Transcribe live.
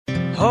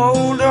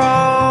hold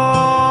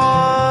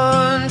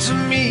on to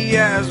me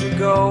as we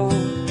go,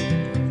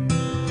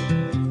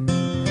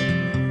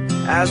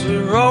 as we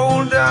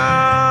roll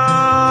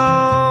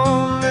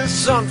down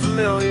this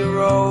unfamiliar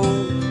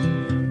road.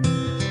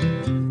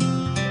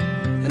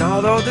 And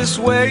although this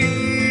wave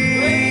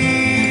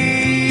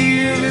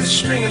is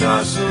stringing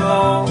us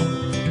along,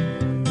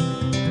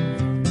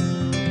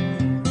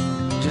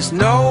 just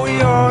know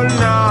you're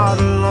not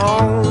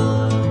alone,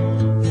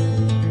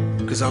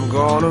 'cause I'm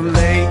gonna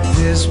make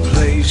this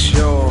place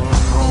your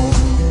home.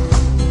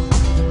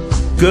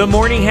 Good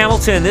morning,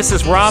 Hamilton. This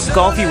is Rob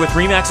Golfi with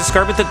RE/MAX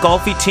Escarpment, the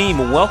Golfi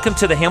team. Welcome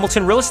to the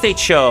Hamilton Real Estate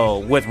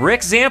Show with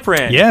Rick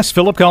Zamperin. Yes,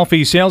 Phillip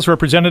Golfi, sales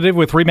representative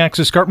with RE/MAX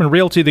Escarpment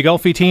Realty, the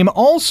Golfi team.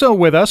 Also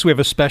with us, we have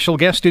a special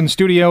guest in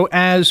studio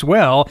as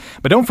well.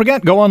 But don't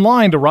forget, go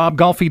online to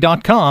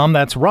robgolfi.com.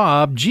 That's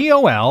Rob,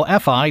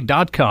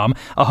 Golfi.com.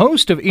 A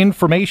host of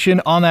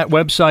information on that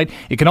website.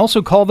 You can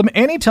also call them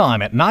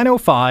anytime at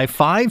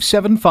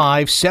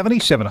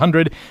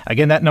 905-575-7700.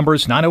 Again, that number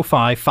is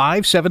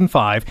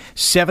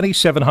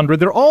 905-575-7700.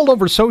 They're all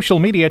over social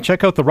media.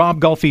 Check out the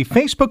Rob Golfi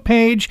Facebook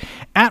page,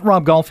 at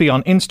Rob Golfi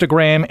on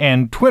Instagram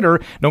and Twitter.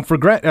 Don't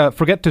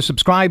forget to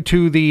subscribe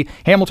to the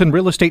Hamilton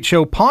Real Estate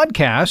Show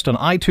podcast on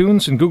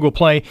iTunes and Google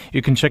Play.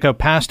 You can check out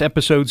past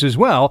episodes as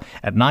well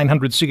at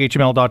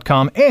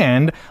 900chml.com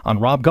and on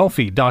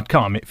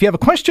robgolfi.com. If you have a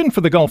question for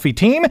the Golfi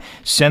team,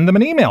 send them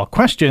an email.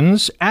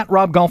 Questions at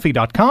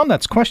robgolfi.com.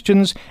 That's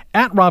questions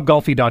at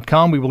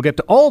robgolfi.com. We will get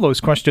to all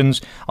those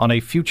questions on a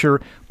future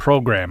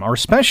program. Our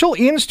special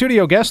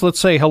in-studio guest,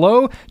 let's say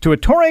hello to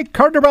Ettore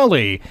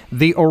Cardarelli,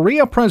 the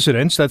OREA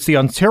president. That's the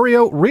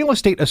Ontario Real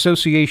Estate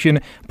Association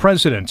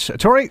president.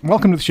 Ettore,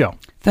 welcome to the show.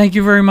 Thank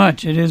you very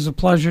much. It is a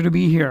pleasure to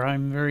be here.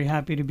 I'm very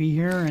happy to be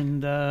here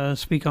and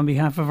speak on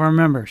behalf of our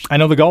members. I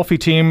know the Golfi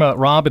team,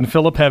 Rob and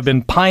Phillip, have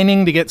been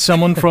pining to get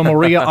someone from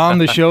OREA on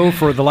the show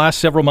for the last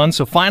several months.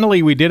 So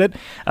finally we did it.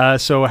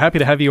 So happy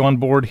to have you on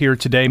board here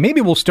today.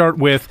 Maybe we'll start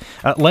with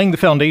laying the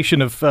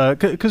foundation of,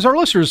 because our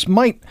listeners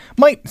might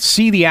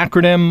see the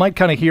acronym, might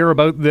kind of hear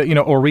about the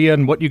OREA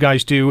and what you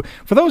guys do.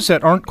 For those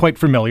that aren't quite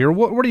familiar,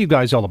 what are you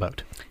guys all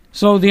about?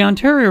 So the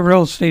Ontario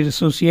Real Estate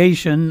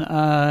Association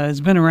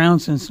has been around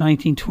since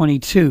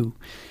 1922.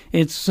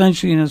 It's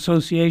essentially an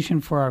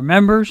association for our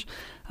members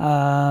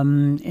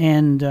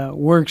and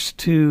works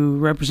to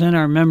represent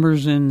our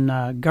members in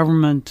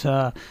government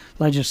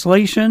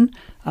legislation,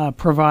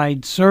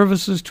 provide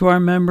services to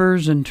our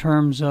members in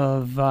terms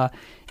of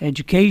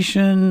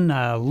education,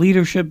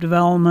 leadership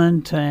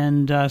development,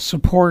 and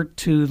support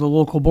to the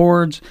local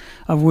boards,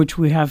 of which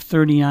we have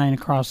 39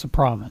 across the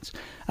province.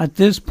 At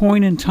this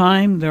point in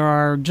time, there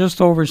are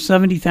just over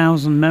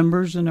 70,000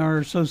 members in our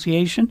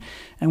association,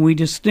 and we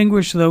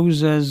distinguish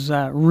those as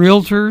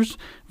realtors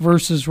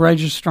versus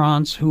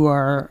registrants who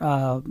are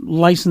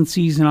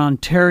licensees in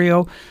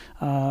Ontario,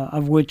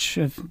 of which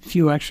a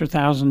few extra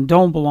thousand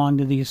don't belong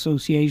to the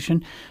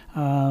association,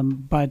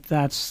 but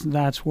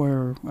that's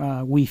where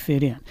we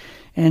fit in.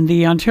 And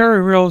the Ontario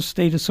Real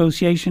Estate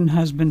Association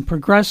has been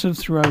progressive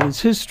throughout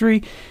its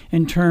history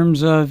in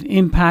terms of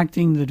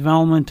impacting the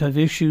development of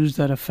issues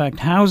that affect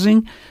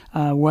housing,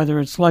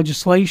 whether it's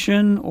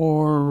legislation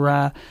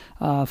or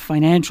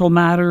financial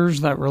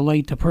matters that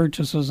relate to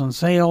purchases and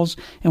sales.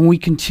 And we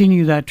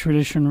continue that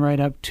tradition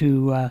right up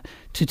to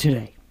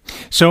today.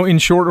 So in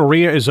short,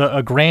 OREA is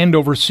a grand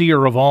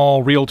overseer of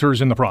all realtors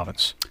in the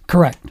province.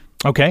 Correct.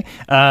 Okay.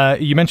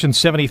 You mentioned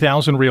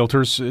 70,000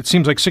 realtors. It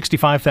seems like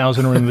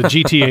 65,000 are in the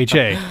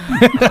GTHA.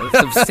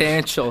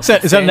 Substantial. Is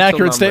that an accurate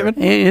number. statement?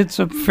 It's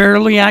a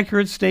fairly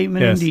accurate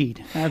statement, yes.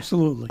 Indeed.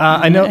 Absolutely.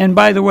 I know. And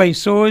by the way,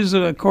 so is,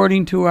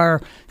 according to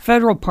our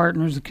federal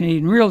partners, the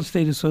Canadian Real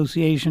Estate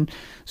Association,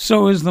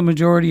 so is the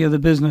majority of the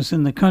business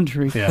in the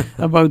country. Yeah.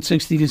 About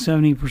 60 to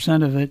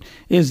 70% of it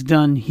is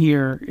done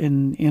here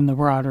in the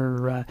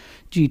broader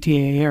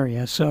GTA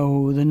area.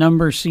 So the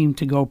numbers seem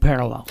to go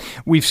parallel.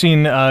 We've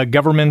seen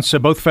governments,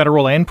 both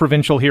federal and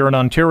provincial here in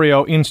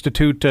Ontario,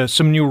 institute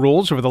some new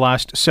rules over the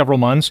last several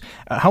months.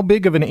 How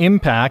big of an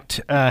impact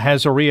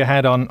has OREA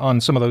had on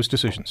some of those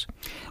decisions?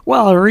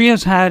 Well,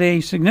 OREA's had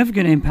a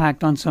significant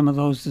impact on some of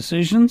those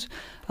decisions,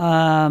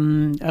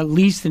 at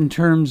least in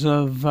terms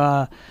of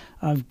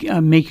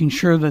making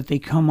sure that they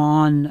come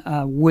on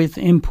with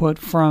input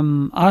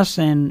from us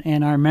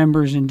and our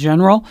members in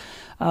general.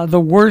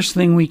 The worst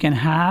thing we can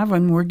have,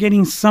 and we're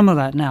getting some of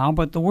that now,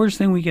 but the worst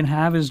thing we can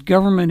have is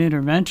government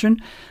intervention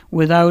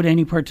without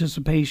any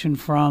participation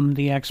from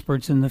the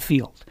experts in the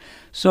field.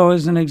 So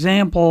as an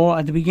example,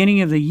 at the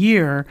beginning of the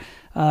year,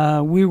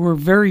 we were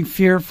very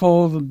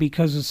fearful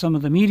because of some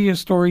of the media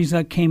stories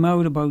that came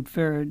out about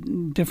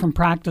different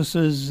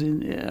practices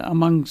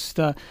amongst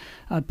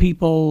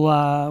people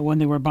when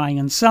they were buying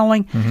and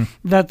selling,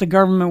 that the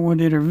government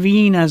would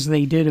intervene as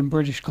they did in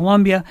British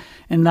Columbia,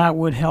 and that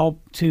would help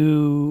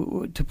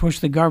to push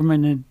the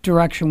government in a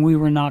direction we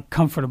were not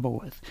comfortable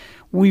with.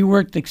 We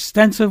worked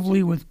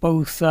extensively with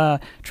both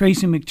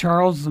Tracy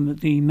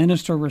McCharles, the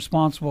minister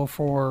responsible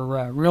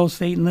for real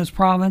estate in this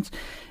province,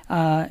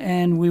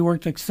 and we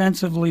worked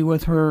extensively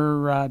with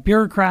her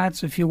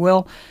bureaucrats, if you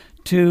will,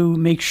 to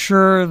make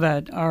sure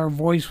that our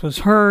voice was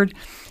heard.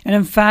 And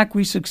in fact,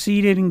 we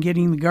succeeded in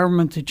getting the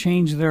government to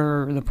change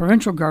the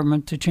provincial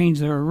government to change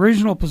their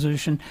original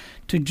position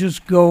to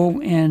just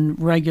go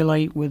and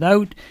regulate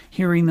without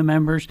hearing the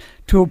members,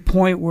 to a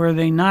point where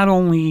they not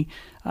only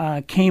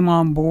came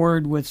on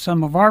board with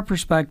some of our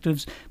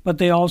perspectives, but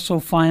they also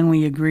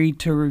finally agreed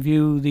to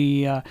review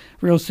the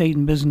Real Estate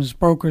and Business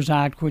Brokers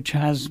Act, which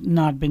has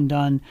not been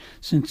done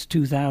since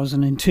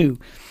 2002.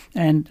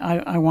 And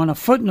I want to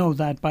footnote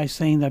that by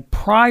saying that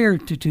prior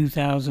to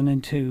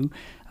 2002,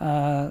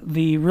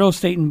 the Real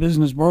Estate and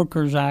Business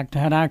Brokers Act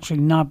had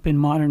actually not been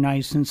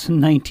modernized since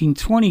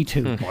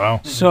 1922.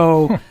 Wow.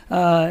 So,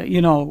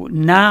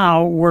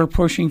 now we're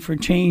pushing for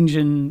change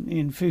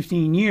in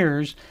 15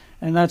 years,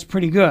 and that's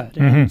pretty good.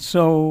 Mm-hmm. And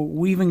so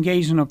we've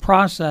engaged in a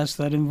process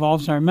that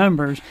involves our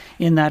members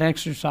in that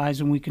exercise,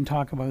 and we can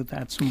talk about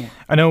that some more.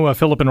 I know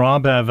Philip and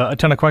Rob have a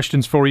ton of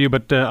questions for you,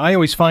 but I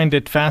always find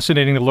it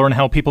fascinating to learn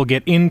how people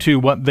get into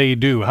what they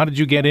do. How did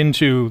you get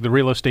into the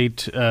real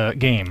estate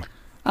game?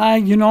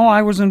 I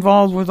was personally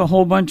involved with a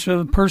whole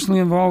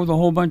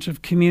bunch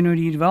of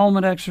community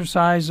development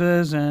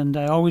exercises, and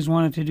I always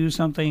wanted to do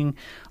something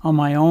on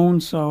my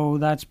own. So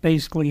that's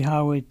basically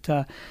how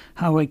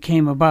it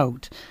came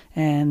about.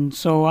 And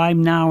so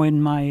I'm now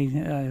in my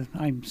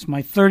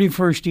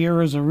 31st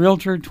year as a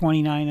realtor,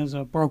 29 as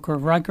a broker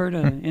of record,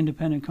 an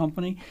independent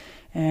company,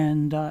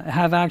 and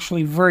have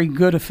actually very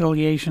good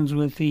affiliations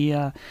with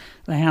the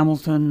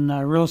Hamilton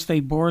Real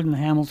Estate Board and the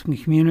Hamilton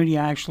community.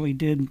 I actually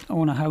did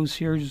own a house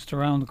here just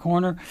around the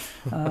corner.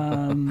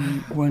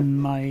 When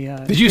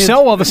my did you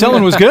sell while the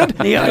selling was good?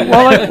 Yeah,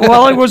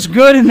 well, it was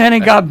good, and then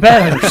it got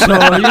better. So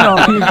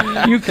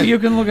you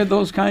can look at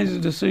those kinds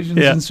of decisions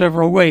in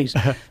several ways.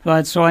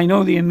 But so I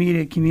know the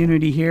immediate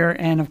community here,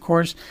 and of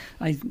course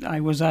I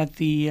was at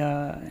the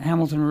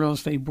Hamilton Real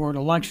Estate Board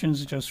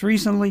elections just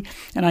recently,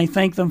 and I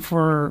thank them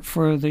for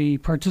the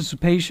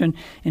participation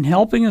in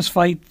helping us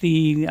fight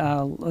the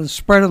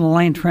spread of the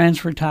land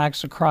transfer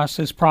tax across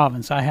this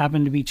province. I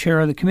happened to be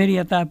chair of the committee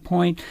at that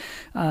point.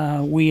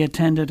 We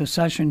attended a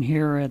session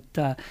here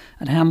at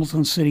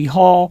Hamilton City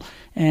Hall,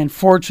 and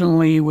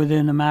fortunately,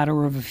 within a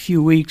matter of a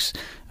few weeks,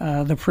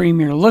 the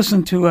Premier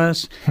listened to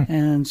us,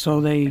 and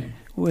so they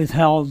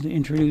withheld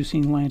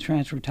introducing land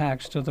transfer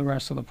tax to the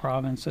rest of the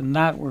province, and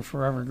that we're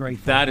forever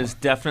grateful That for. is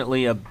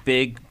definitely a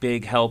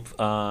big help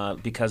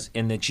because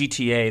in the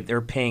GTA,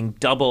 they're paying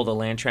double the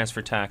land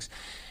transfer tax.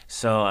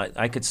 So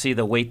I could see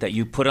the weight that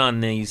you put on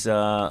these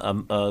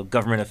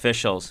government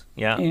officials.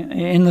 Yeah.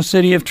 In the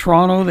city of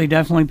Toronto, they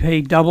definitely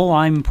pay double.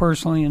 I'm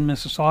personally in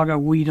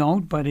Mississauga. We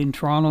don't, but in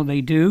Toronto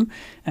they do,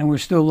 and we're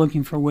still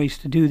looking for ways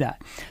to do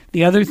that.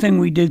 The other thing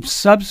we did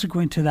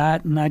subsequent to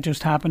that, and that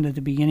just happened at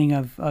the beginning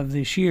of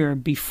this year,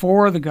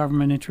 before the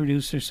government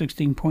introduced their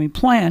 16-point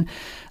plan,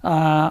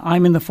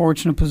 I'm in the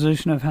fortunate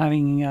position of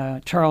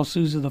having Charles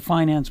Sousa, the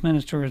finance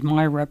minister, as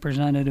my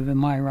representative in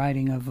my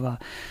riding of,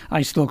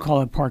 I still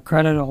call it Park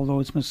Credit, although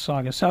it's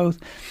Mississauga South.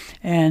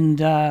 And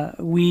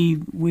we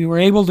were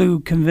able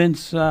to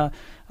convince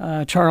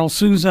Charles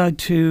Sousa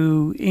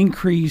to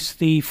increase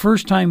the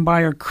first-time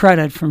buyer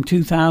credit from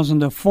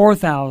 $2,000 to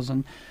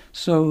 $4,000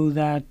 so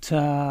that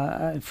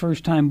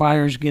first-time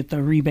buyers get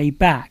the rebate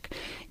back.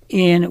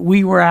 And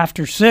we were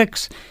after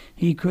 6.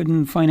 He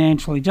couldn't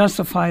financially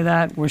justify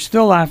that. We're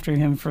still after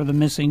him for the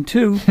missing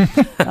 2.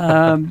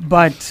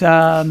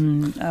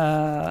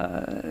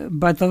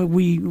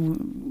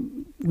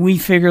 We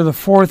figure the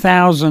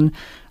 $4,000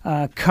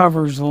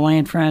 covers the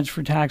land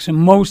transfer tax in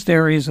most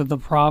areas of the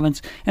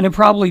province, and it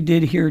probably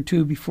did here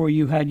too before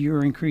you had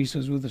your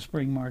increases with the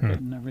spring market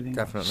and everything.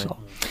 Definitely. So,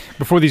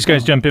 Before these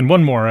guys jump in,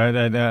 one more.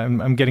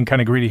 I'm getting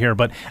kind of greedy here,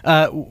 but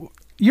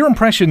your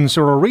impressions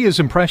or Aria's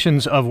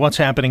impressions of what's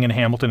happening in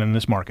Hamilton in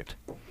this market?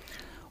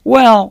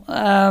 well,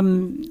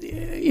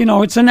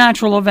 it's a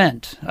natural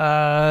event.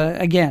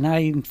 Again,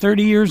 I'm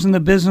 30 years in the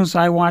business.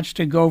 I watched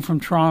it go from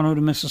Toronto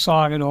to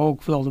Mississauga to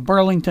Oakville to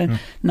Burlington.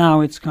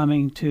 Now it's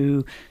coming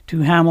to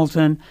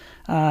Hamilton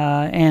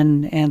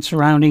and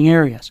surrounding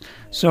areas.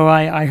 So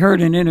I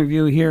heard an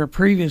interview here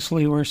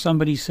previously where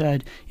somebody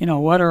said,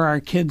 what are our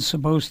kids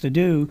supposed to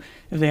do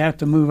if they have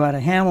to move out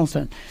of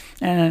Hamilton?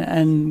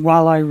 And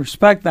while I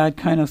respect that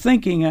kind of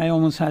thinking, I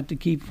almost had to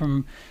keep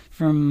from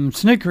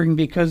snickering,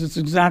 because it's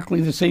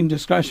exactly the same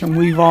discussion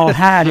we've all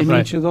had in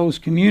each of those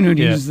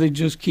communities that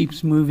just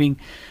keeps moving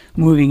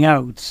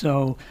out.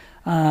 So,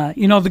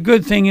 the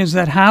good thing is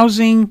that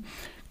housing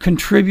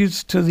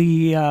contributes to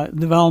the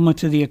development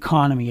to the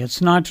economy. It's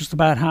not just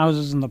about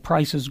houses and the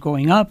prices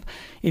going up,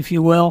 if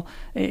you will.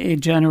 It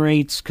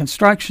generates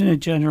construction. It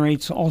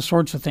generates all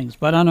sorts of things.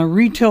 But on a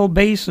retail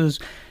basis,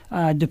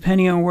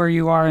 depending on where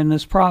you are in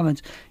this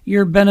province,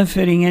 you're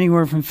benefiting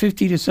anywhere from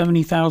 $50,000 to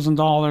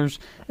 $70,000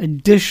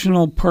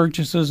 additional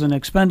purchases and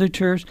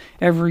expenditures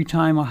every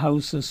time a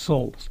house is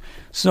sold.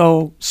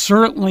 So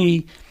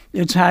certainly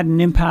it's had an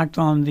impact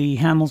on the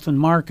Hamilton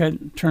market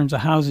in terms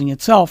of housing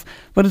itself,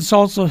 but it's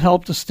also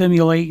helped to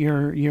stimulate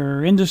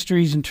your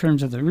industries in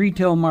terms of the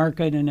retail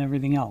market and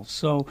everything else.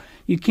 So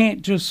you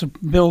can't just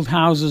build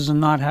houses and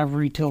not have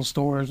retail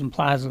stores and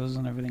plazas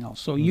and everything else.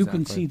 So you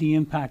can see the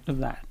impact of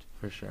that.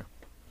 For sure.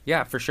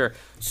 Yeah, for sure.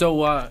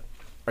 So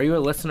are you a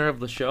listener of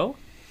the show?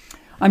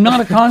 I'm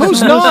not a constant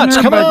Who's not?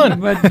 listener, Come on.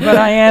 but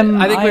I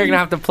am. I think we're going to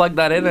have to plug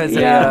that in as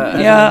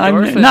I'm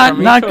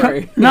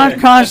not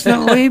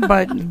constantly,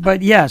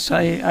 but yes,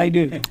 I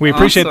do. We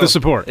appreciate the Awesome.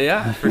 support.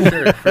 Yeah, for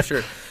sure, for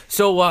sure.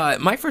 So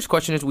my first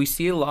question is, we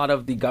see a lot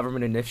of the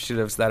government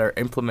initiatives that are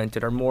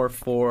implemented are more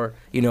for,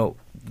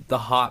 the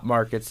hot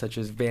markets such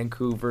as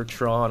Vancouver,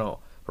 Toronto,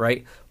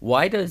 right?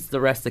 Why does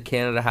the rest of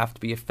Canada have to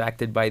be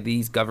affected by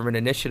these government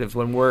initiatives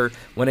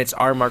when it's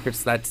our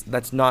markets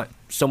that's not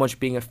so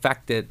much being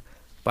affected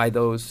by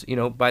those,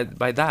 by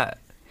that?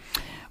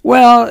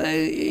 Well,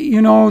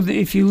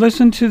 if you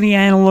listen to the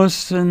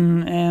analysts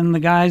and the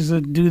guys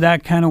that do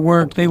that kind of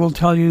work, they will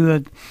tell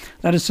you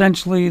that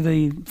essentially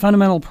the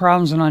fundamental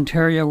problems in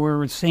Ontario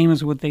were the same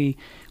as what they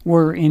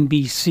were in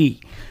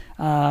BC.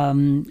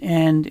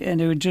 And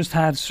it would just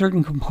have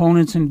certain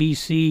components in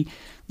BC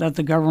that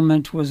the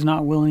government was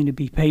not willing to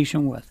be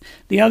patient with.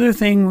 The other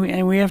thing,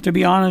 and we have to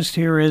be honest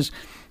here, is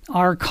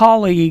our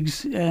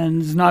colleagues,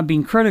 and it's not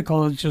being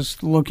critical, it's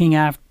just looking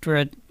at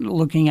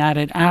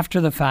it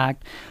after the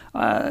fact.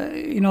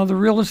 The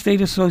Real Estate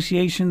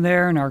Association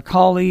there and our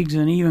colleagues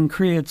and even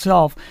CREA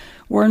itself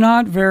were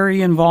not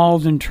very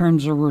involved in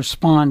terms of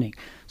responding.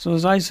 So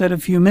as I said a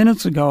few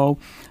minutes ago,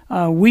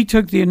 we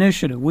took the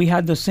initiative. We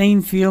had the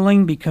same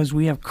feeling because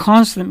we have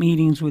constant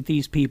meetings with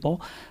these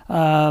people.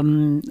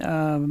 We're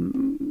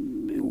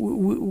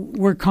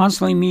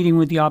constantly meeting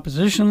with the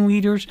opposition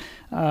leaders,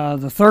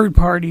 the third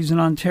parties in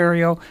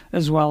Ontario,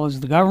 as well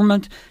as the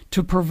government,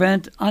 to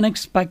prevent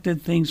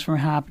unexpected things from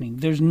happening.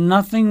 There's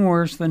nothing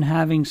worse than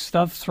having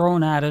stuff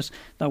thrown at us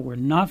that we're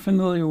not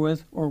familiar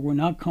with or we're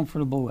not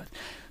comfortable with.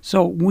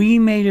 So we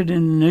made it an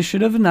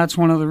initiative, and that's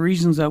one of the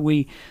reasons that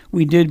we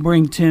did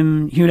bring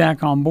Tim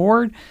Hudak on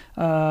board,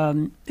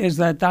 is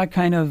that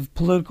kind of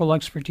political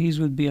expertise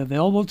would be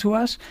available to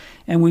us,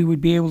 and we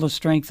would be able to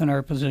strengthen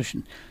our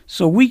position.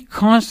 So we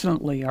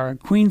constantly are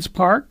at Queen's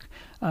Park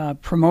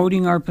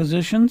promoting our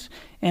positions,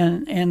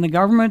 and the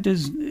government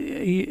is,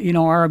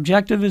 our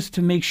objective is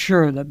to make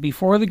sure that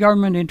before the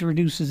government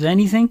introduces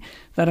anything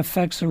that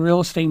affects the real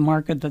estate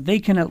market, that they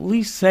can at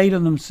least say to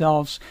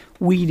themselves,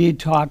 we did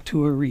talk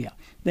to AREA.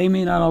 They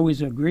may not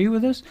always agree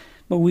with us,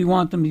 but we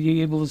want them to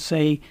be able to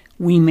say,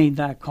 we made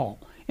that call.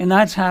 And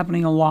that's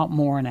happening a lot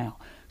more now.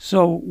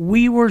 So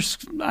we were,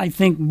 I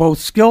think, both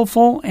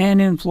skillful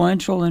and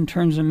influential in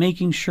terms of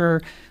making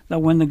sure that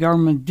when the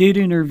government did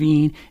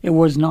intervene, it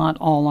was not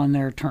all on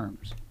their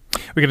terms.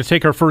 We're going to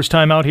take our first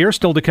time out here.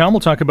 Still to come, we'll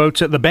talk about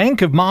the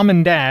Bank of Mom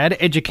and Dad,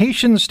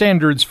 education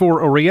standards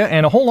for AREA,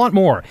 and a whole lot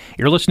more.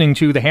 You're listening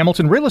to the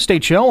Hamilton Real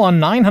Estate Show on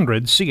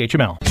 900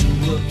 CHML.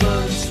 Two of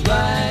us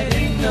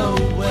riding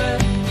nowhere,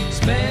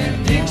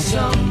 spending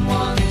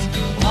someone's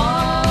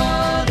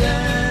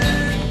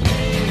hard-earned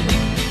day.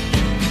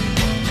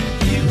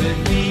 You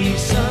and me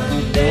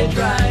Sunday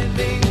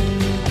driving,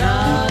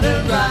 not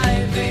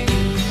arriving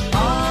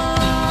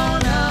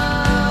on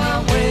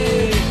our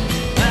way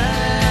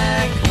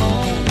back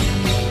home.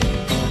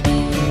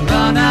 We're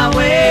on our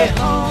way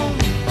home.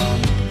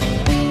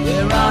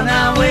 We're on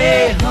our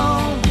way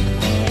home.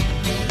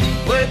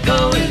 We're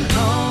going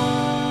home.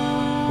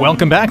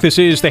 Welcome back. This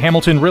is the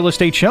Hamilton Real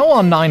Estate Show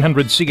on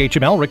 900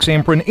 CHML. Rick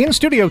Zamperin in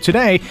studio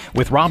today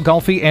with Rob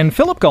Golfi and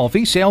Phillip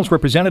Golfi, sales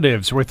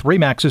representatives with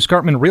Remax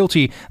Escarpment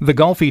Realty, the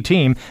Golfi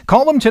team.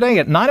 Call them today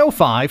at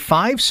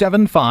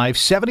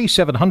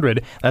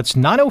 905-575-7700. That's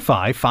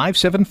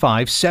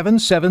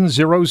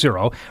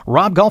 905-575-7700.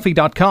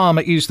 RobGolfi.com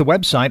is the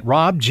website,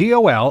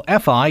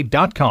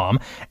 RobGolfi.com.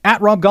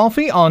 At Rob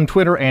Golfi on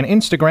Twitter and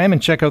Instagram,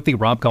 and check out the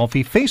Rob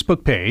Golfi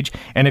Facebook page.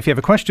 And if you have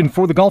a question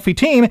for the Golfi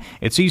team,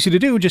 it's easy to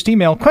do. Just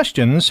email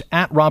questions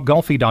at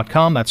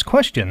robgolfi.com. That's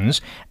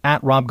questions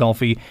at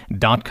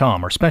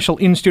robgolfi.com. Our special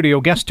in-studio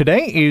guest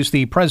today is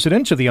the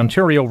president of the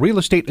Ontario Real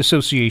Estate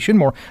Association,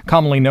 more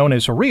commonly known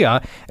as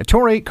AREA,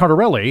 Ettore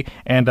Cardarelli,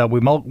 and we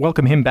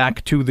welcome him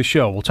back to the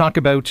show. We'll talk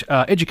about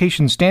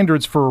education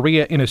standards for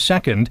AREA in a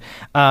second,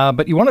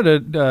 but you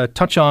wanted to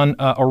touch on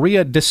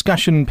AREA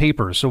discussion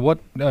papers. So what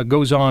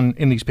goes on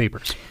in these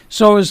papers?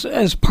 So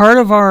as part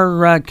of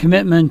our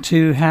commitment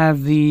to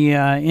have the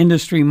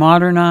industry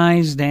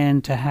modernized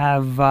and to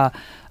have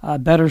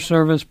better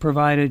service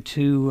provided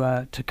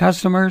to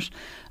customers,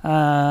 we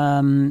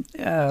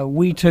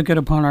took it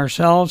upon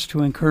ourselves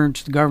to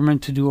encourage the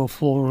government to do a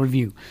full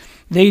review.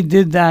 They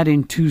did that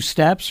in two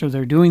steps, or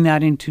they're doing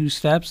that in two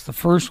steps. The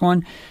first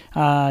one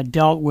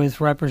dealt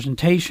with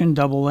representation,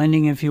 double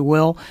ending, if you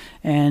will,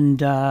 and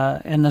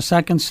the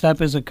second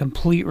step is a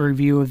complete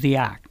review of the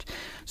Act.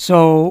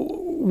 So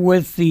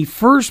with the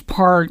first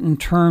part in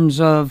terms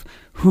of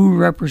who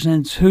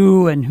represents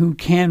who and who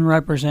can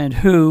represent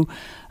who,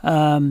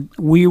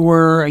 We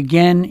were,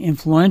 again,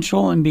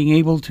 influential in being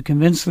able to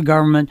convince the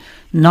government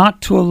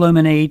not to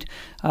eliminate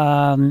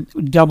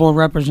double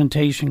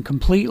representation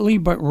completely,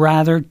 but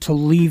rather to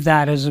leave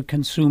that as a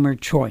consumer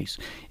choice.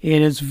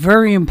 It is a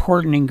very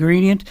important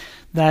ingredient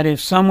that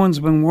if someone's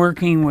been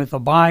working with a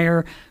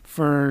buyer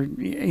for,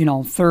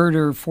 third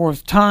or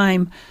fourth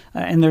time,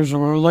 and there's a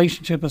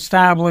relationship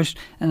established,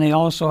 and they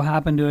also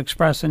happen to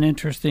express an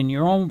interest in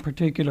your own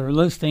particular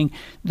listing,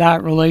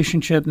 that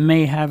relationship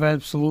may have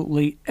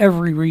absolutely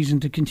every reason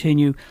to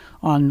continue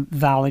on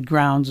valid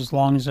grounds as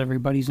long as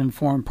everybody's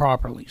informed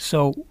properly.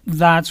 So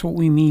that's what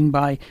we mean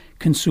by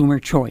consumer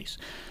choice.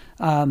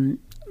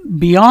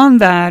 Beyond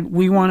that,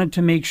 we wanted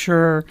to make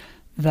sure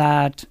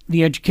that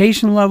the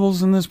education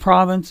levels in this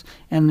province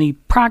and the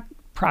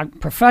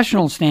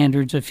professional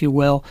standards, if you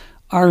will,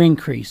 are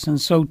increased. And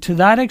so to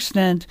that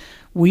extent,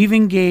 we've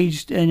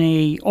engaged in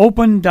a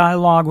open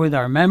dialogue with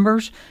our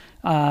members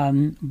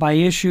by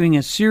issuing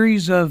a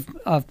series of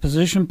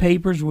position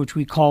papers, which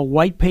we call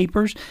white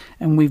papers,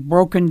 and we've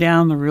broken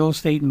down the Real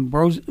Estate and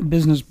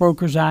Business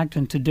Brokers Act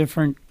into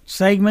different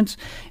segments.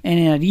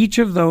 And at each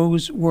of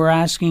those, we're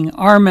asking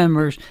our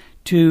members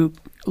to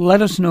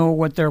let us know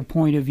what their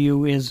point of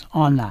view is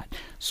on that.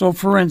 So,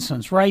 for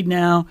instance, right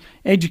now,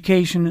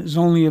 education is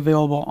only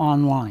available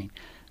online.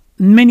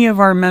 Many of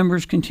our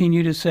members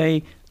continue to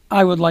say,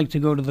 I would like to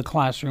go to the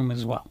classroom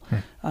as well.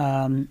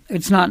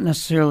 It's not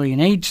necessarily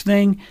an age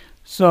thing,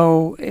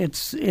 so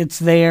it's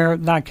there,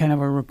 that kind of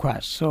a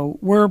request. So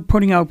we're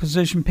putting out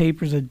position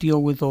papers that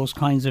deal with those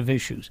kinds of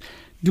issues.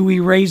 Do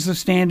we raise the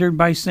standard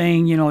by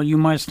saying, you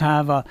must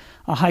have a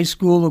high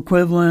school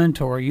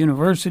equivalent or a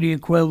university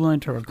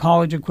equivalent or a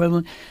college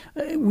equivalent?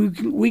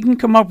 We can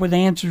come up with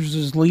answers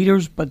as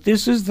leaders, but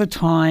this is the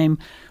time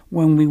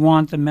when we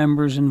want the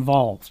members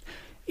involved.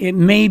 It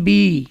may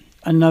be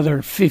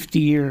another 50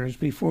 years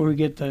before we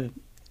get to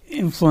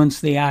influence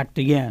the act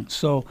again.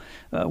 So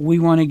we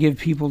want to give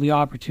people the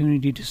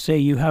opportunity to say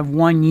you have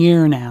 1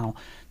 year now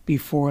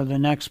before the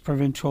next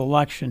provincial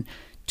election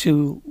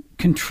to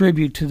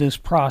contribute to this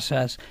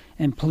process,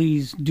 and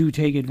please do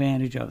take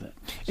advantage of it.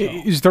 So.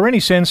 Is there any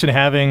sense in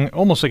having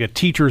almost like a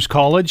teacher's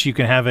college? You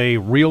can have a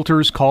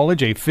realtor's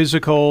college, a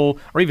physical,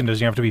 or even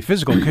doesn't have to be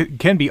physical,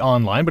 can be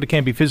online, but it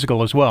can be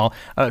physical as well,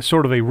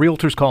 sort of a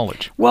realtor's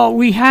college. Well,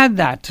 we had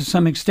that to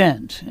some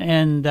extent,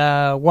 and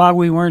while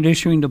we weren't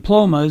issuing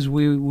diplomas,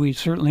 we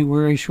certainly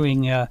were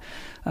issuing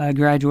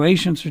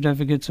graduation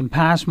certificates and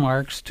pass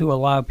marks to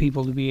allow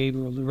people to be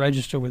able to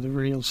register with the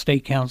Real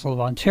Estate Council of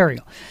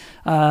Ontario.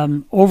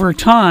 Over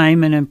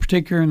time, and in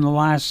particular in the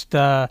last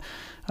 5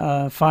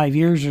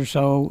 years or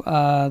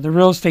so, the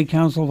Real Estate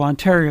Council of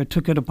Ontario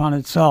took it upon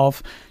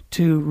itself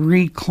to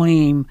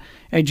reclaim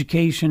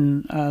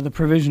education, the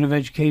provision of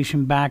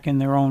education back in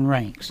their own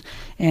ranks.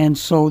 And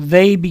so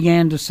they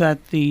began to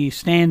set the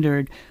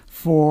standard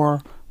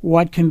for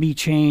what can be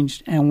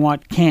changed and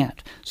what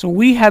can't. So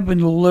we have been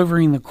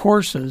delivering the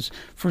courses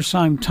for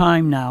some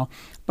time now,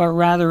 but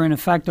rather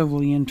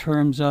ineffectively in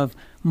terms of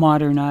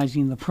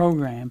modernizing the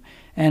program.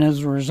 And as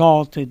a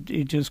result,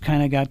 it just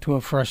kind of got to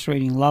a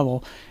frustrating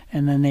level.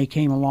 And then they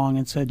came along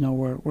and said, no,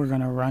 we're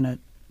going to run it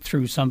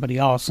through somebody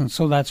else. And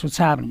so that's what's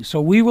happening. So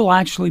we will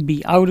actually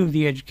be out of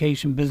the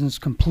education business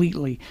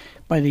completely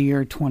by the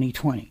year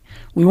 2020.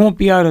 We won't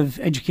be out of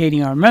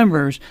educating our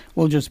members.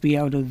 We'll just be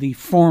out of the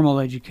formal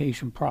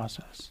education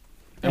process.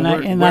 And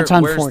that's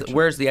unfortunate.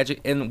 What's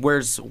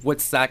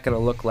that going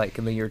to look like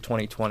in the year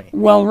 2020?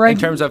 Well, right in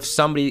terms of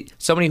somebody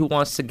who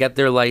wants to get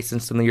their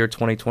license in the year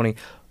 2020,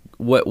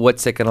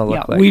 what's it going to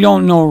look like? We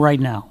don't know right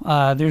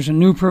now. There's a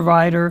new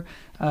provider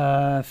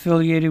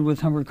affiliated with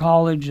Humber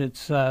College.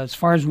 It's as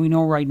far as we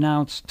know right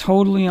now, it's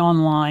totally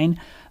online.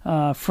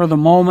 For the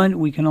moment,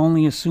 we can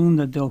only assume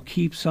that they'll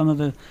keep some of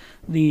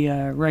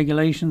the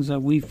regulations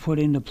that we've put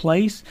into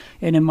place,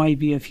 and it might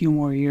be a few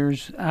more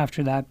years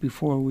after that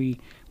before we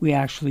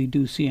actually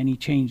do see any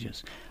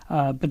changes.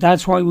 But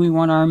that's why we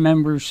want our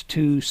members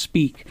to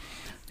speak.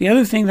 The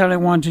other thing that I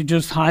want to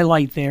just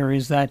highlight there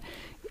is that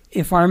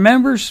if our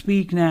members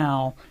speak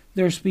now,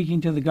 they're speaking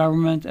to the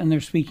government and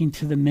they're speaking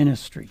to the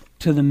minister.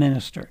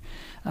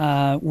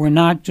 We're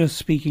not just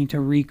speaking to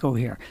RICO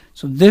here.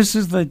 So this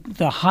is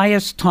the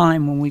highest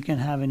time when we can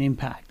have an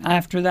impact.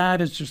 After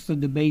that, it's just the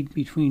debate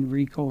between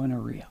RICO and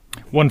AREA.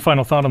 One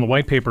final thought on the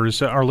white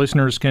papers. Our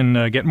listeners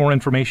can get more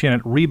information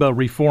at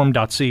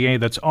rebareform.ca.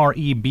 That's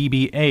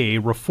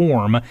REBBA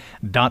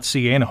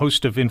reform.ca, and a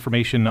host of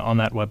information on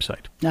that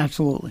website.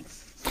 Absolutely.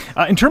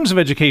 In terms of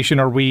education,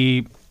 do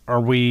we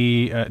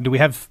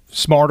have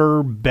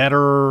smarter,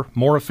 better,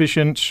 more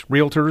efficient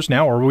realtors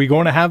now? Or are we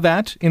going to have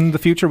that in the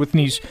future with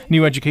these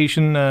new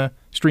education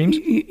streams?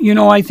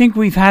 I think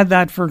we've had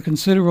that for a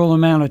considerable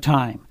amount of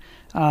time.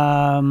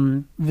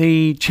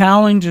 The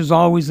challenge is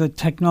always that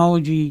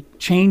technology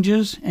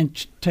changes,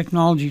 and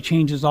technology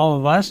changes all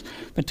of us,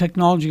 but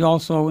technology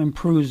also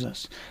improves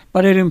us.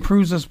 But it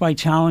improves us by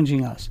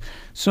challenging us.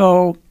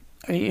 So,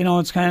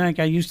 it's kind of like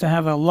I used to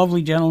have a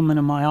lovely gentleman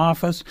in my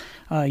office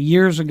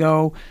years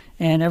ago,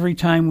 And every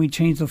time we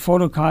changed the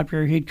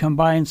photocopier, he'd come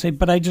by and say,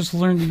 "But I just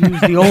learned to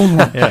use the old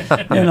one."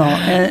 You know,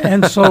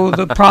 and so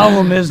the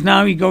problem is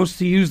now he goes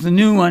to use the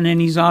new one, and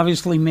he's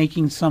obviously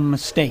making some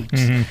mistakes.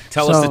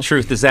 Tell us the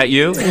truth. Is that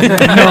you?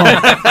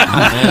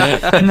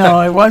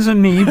 No, it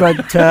wasn't me,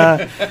 but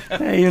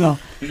you know,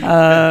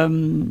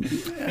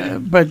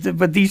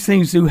 but these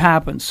things do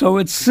happen. So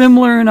it's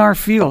similar in our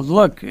field.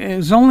 Look, it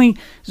was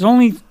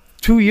only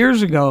 2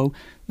 years ago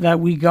that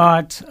we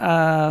got,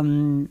 I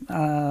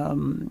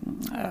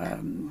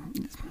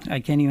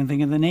can't even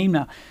think of the name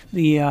now,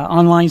 the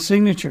online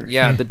signature.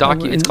 Yeah, the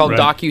it's called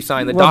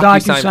DocuSign. The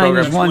DocuSign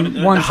program is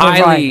one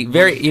highly,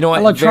 very, you know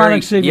what,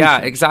 electronic signature. Yeah,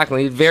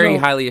 exactly, very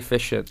highly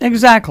efficient.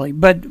 Exactly,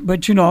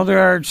 but you know, there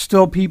are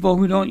still people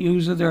who don't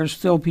use it. There are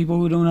still people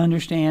who don't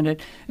understand it,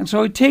 and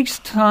so it takes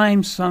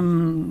time,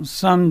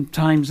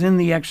 sometimes in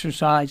the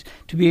exercise,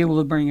 to be able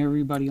to bring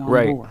everybody on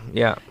board.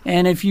 Yeah,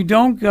 and if you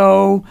don't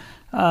go.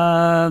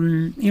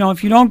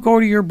 If you don't go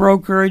to your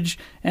brokerage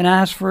and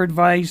ask for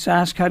advice,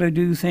 ask how to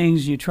do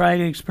things, you try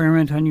to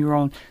experiment on your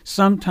own,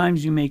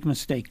 sometimes you make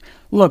mistakes.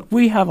 Look,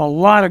 we have a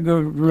lot of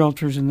good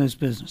realtors in this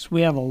business.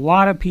 We have a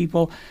lot of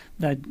people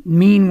that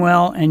mean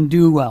well and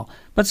do well.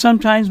 But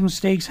sometimes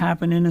mistakes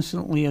happen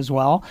innocently as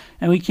well,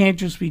 and we can't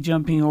just be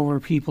jumping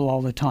over people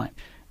all the time.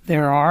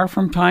 There are,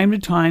 from time to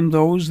time,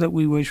 those that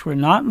we wish were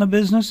not in the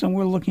business, and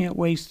we're looking at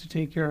ways to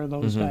take care of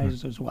those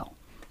guys as well.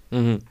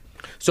 Mm-hmm.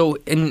 So,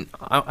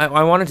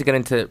 I wanted to get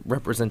into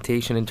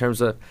representation in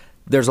terms of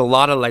there's a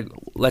lot of, like,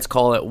 let's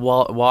call it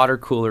water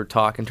cooler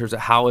talk in terms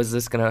of how is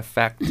this going to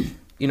affect,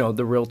 you know,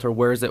 the realtor.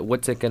 Where is it?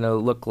 What's it going to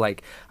look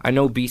like? I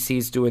know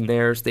BC's doing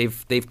theirs.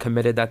 They've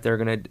committed that they're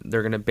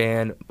gonna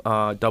ban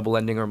double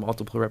ending or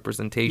multiple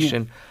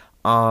representation.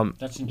 Yeah.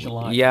 That's in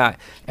July. Yeah,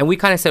 and we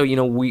kind of said, you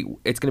know,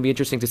 it's going to be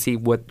interesting to see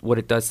what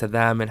it does to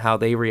them and how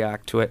they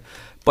react to it.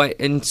 But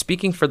in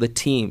speaking for the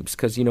teams,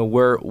 because, you know,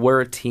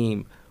 we're a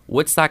team.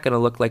 What's that going to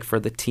look like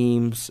for the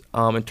teams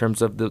in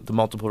terms of the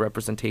multiple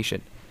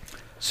representation?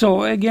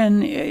 So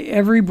again,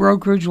 every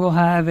brokerage will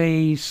have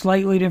a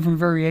slightly different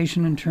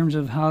variation in terms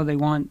of how they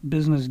want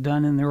business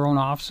done in their own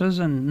offices,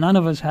 and none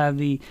of us have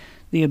the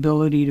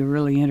ability to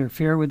really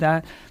interfere with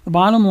that. The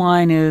bottom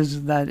line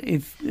is that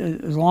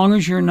as long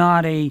as you're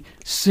not a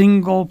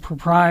single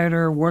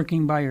proprietor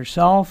working by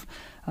yourself,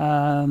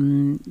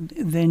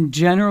 then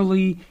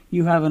generally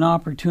you have an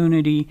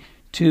opportunity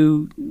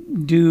to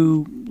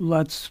do,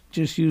 let's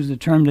just use the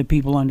term that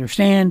people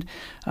understand,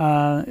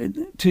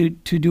 to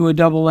do a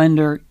double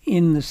ender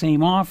in the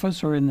same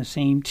office or in the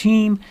same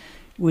team.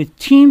 With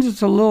teams,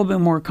 it's a little bit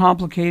more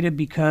complicated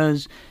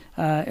because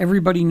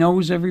everybody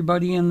knows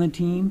everybody in the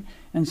team,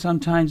 and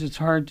sometimes it's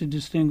hard to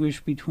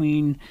distinguish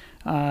between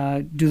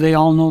do they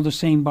all know the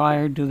same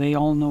buyer, do they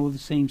all know the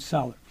same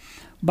seller.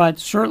 But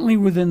certainly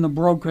within the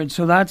brokerage,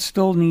 so that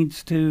still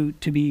needs to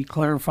be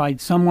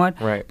clarified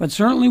somewhat. Right. But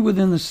certainly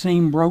within the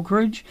same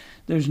brokerage,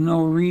 there's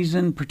no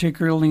reason,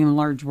 particularly in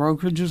large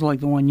brokerages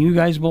like the one you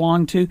guys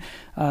belong to,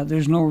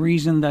 there's no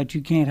reason that you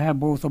can't have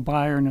both a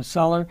buyer and a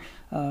seller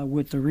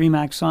with the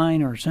RE/MAX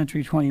sign or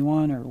Century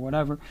 21 or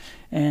whatever,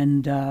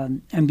 and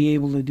be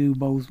able to do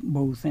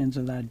both ends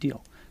of that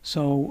deal.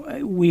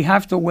 So we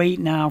have to wait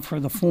now for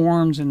the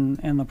forms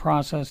and the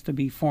process to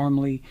be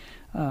formally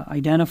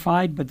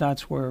identified, but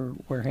that's where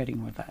we're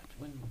heading with that.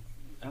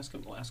 Ask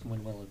him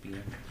when will it be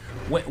in?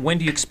 When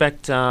do you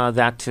expect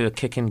that to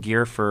kick in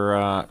gear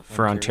for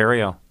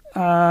Ontario?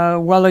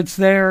 Well, it's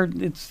there.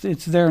 It's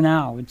there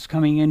now. It's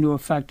coming into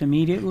effect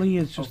immediately.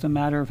 It's just a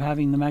matter of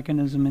having the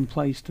mechanism in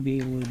place to be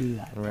able to do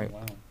that. Right.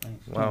 Wow.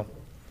 Thanks. Wow.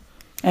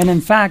 And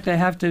in fact, I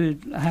have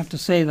to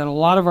say that a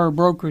lot of our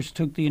brokers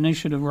took the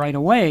initiative right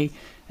away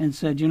and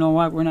said, you know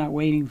what, we're not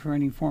waiting for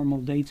any formal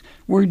dates.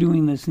 We're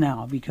doing this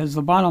now, because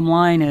the bottom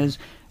line is,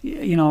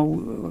 you know,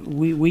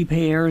 we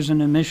pay errors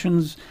and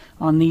omissions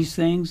on these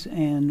things,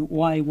 and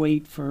why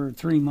wait for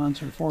 3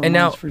 months or 4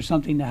 months for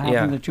something to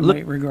happen that you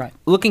might regret?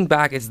 Looking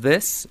back, is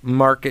this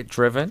market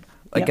driven?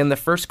 Like Yeah. in the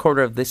first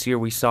quarter of this year,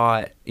 we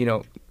saw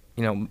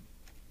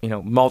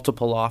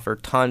multiple offer,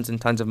 tons and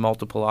tons of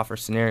multiple offer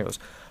scenarios,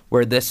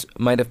 where this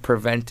might have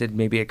prevented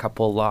maybe a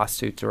couple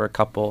lawsuits or a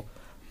couple,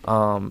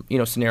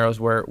 scenarios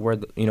where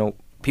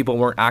people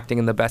weren't acting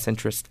in the best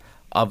interest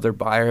of their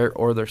buyer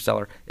or their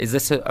seller. Is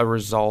this a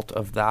result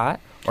of that,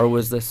 or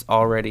was this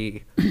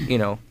already,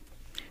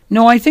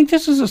 No, I think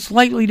this is a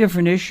slightly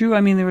different issue.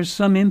 I mean, there was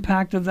some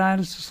impact of that.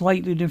 It's a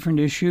slightly different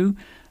issue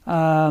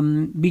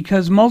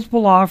because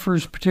multiple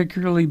offers,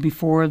 particularly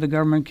before the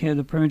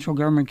provincial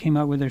government came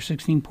out with their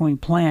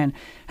 16-point plan,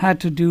 had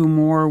to do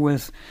more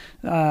with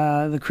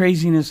the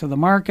craziness of the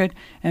market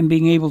and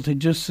being able to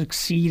just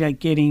succeed at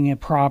getting a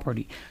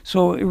property.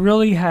 So it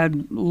really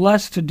had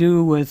less to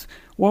do with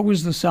what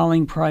was the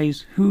selling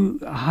price, who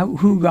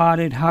got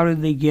it, how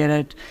did they get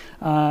it,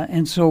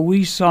 and so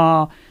we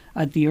saw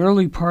at the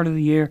early part of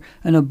the year,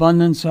 an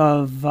abundance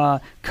of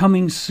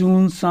coming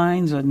soon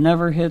signs that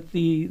never hit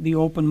the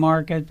open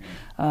market.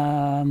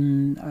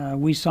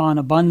 We saw an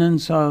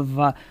abundance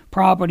of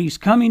properties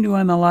coming to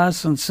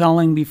MLS and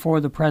selling before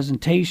the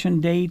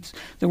presentation dates.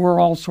 There were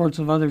all sorts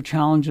of other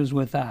challenges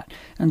with that.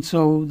 And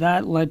so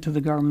that led to the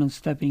government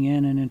stepping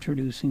in and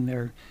introducing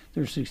their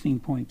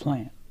 16-point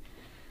plan.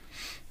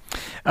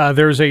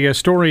 There's a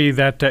story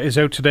that is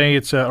out today.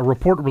 It's a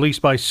report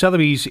released by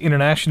Sotheby's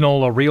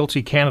International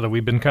Realty Canada.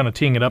 We've been kind of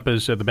teeing it up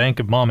as the bank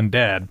of mom and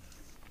dad.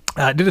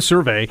 Did a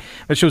survey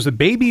that shows that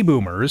baby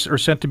boomers are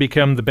set to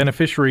become the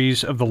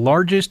beneficiaries of the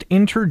largest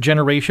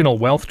intergenerational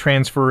wealth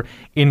transfer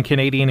in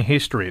Canadian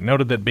history. It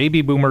noted that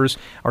baby boomers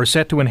are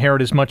set to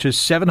inherit as much as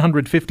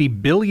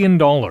 $750 billion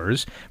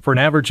for an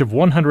average of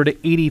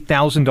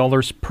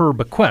 $180,000 per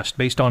bequest,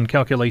 based on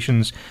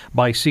calculations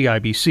by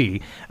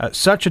CIBC.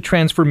 Such a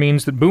transfer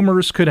means that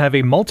boomers could have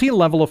a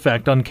multi-level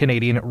effect on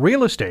Canadian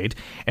real estate,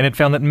 and it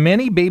found that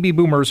many baby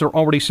boomers are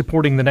already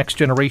supporting the next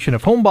generation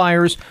of home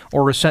buyers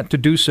or are set to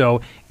do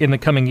so in the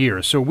coming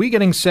years. So we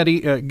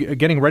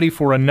getting ready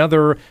for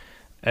another,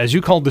 as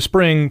you called the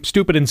spring,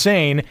 stupid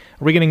insane. Are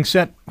we getting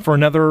set for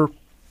another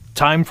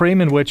time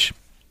frame in which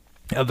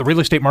the real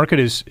estate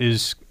market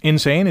is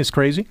insane, is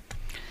crazy?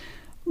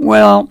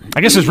 Well,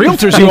 I guess as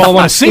realtors, you all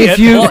want to see it.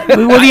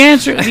 Well, the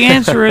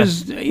answer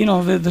is,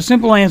 the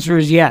simple answer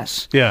is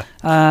yes. Yeah.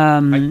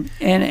 And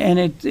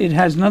it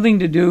has nothing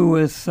to do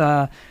with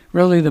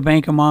really the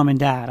bank of mom and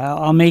dad.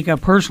 I'll make a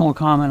personal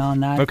comment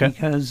on that, okay,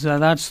 because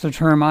that's the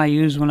term I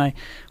use when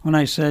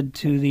I said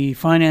to the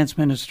finance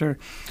minister,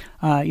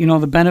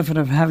 the benefit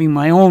of having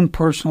my own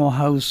personal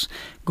house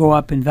go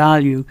up in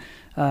value,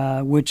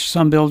 which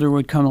some builder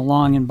would come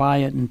along and buy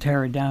it and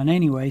tear it down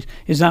anyways,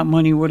 is that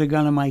money would have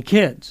gone to my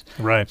kids,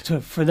 right,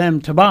 for them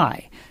to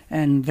buy,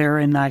 and they're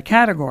in that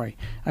category.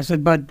 I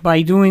said, but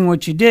by doing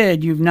what you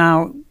did, you've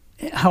now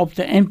helped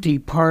to empty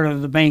part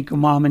of the bank of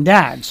mom and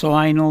dad, so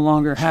I no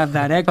longer have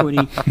that equity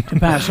to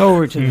pass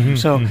over to them.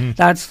 So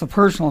that's the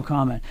personal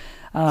comment.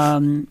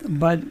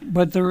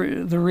 But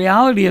the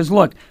reality is,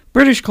 look,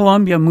 British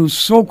Columbia moves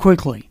so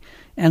quickly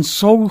and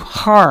so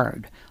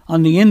hard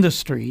on the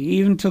industry,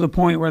 even to the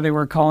point where they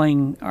were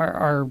calling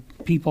our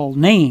people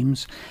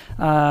names,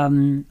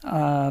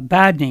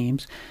 bad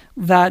names,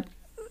 that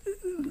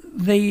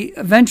they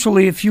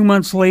eventually, a few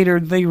months later,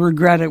 they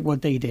regretted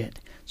what they did.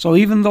 So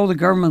even though the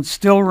government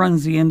still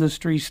runs the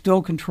industry,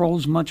 still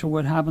controls much of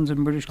what happens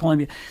in British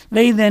Columbia,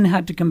 they then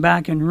had to come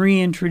back and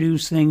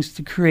reintroduce things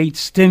to create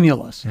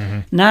stimulus.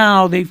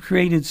 Now they've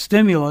created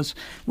stimulus,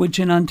 which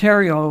in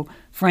Ontario,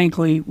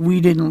 frankly, we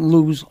didn't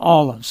lose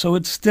all of. So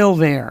it's still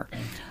there.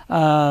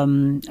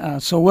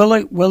 So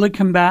will it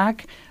come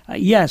back?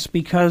 Yes,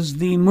 because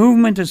the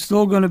movement is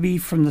still going to be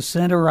from the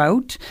center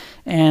out,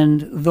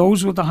 and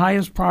those with the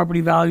highest property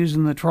values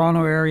in the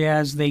Toronto area,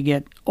 as they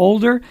get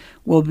older,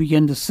 will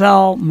begin to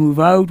sell, move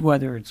out,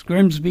 whether it's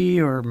Grimsby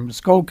or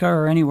Muskoka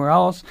or anywhere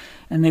else,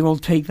 and they will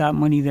take that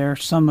money there.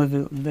 Some of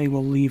it they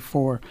will leave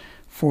for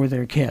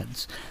their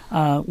kids.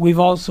 We've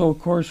also, of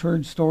course,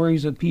 heard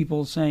stories of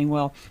people saying,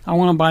 well, I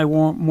want to buy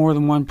more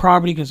than one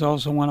property because I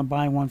also want to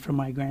buy one for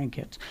my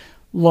grandkids.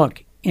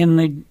 Look, in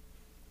the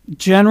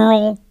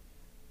general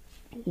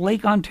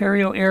Lake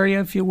Ontario area,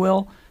 if you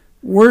will,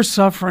 we're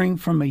suffering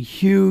from a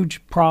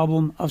huge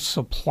problem of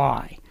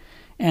supply.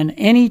 And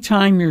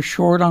anytime you're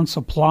short on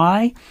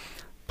supply,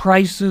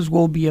 prices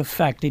will be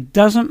affected. It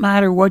doesn't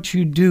matter what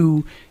you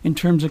do in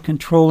terms of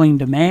controlling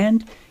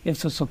demand.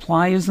 If the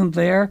supply isn't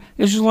there,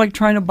 it's just like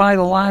trying to buy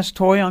the last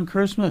toy on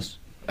Christmas.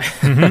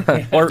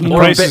 or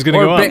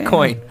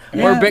Bitcoin.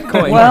 Yeah. Or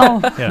Bitcoin. Well,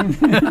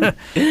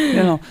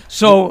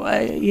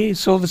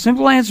 so the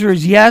simple answer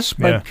is yes,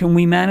 but can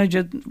we manage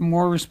it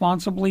more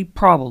responsibly?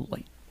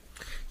 Probably.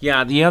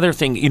 Yeah, the other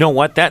thing, you know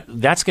what?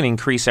 That's going to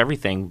increase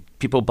everything.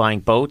 People buying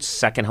boats,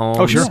 second homes.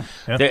 Oh, sure.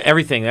 Yeah.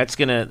 Everything. That's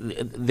going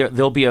to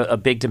there'll be a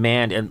big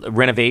demand, and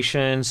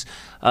renovations.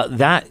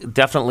 That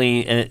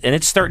definitely, and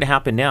it's starting to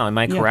happen now. Am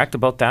I correct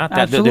about that?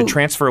 Absolutely. The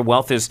transfer of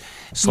wealth is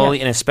slowly,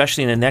 and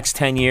especially in the next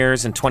 10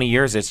 years and 20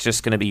 years, it's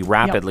just going to be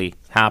rapidly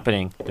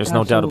happening. There's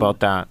no doubt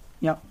about that.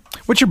 Yep.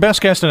 What's your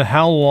best guess on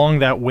how long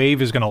that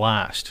wave is going to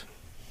last?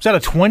 Is that a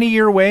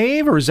 20-year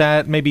wave, or is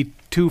that maybe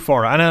too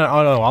far? I don't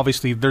know.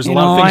 Obviously, there's a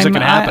lot of things that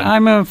can happen.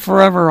 I'm a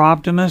forever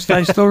optimist.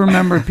 I still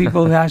remember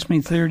people who asked me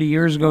 30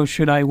 years ago,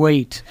 should I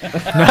wait? And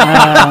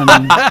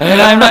I'm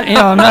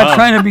not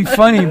trying to be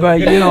funny, but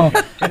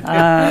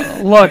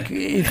look,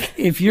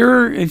 if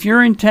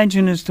your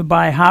intention is to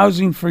buy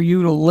housing for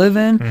you to live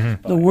in,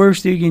 the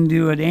worst you can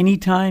do at any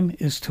time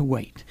is to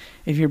wait.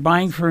 If you're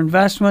buying for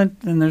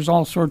investment, then there's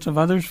all sorts of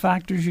other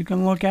factors you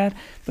can look at.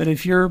 But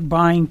if you're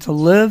buying to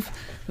live,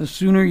 the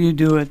sooner you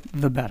do it,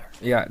 the better.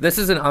 Yeah, this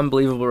is an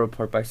unbelievable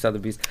report by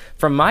Sotheby's.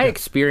 From my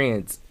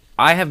experience,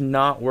 I have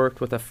not worked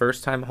with a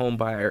first-time home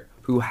buyer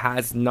who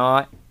has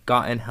not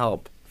gotten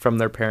help from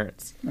their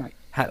parents. Right.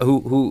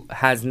 who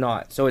has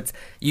not. So it's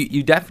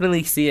you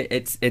definitely see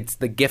it. It's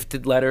the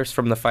gifted letters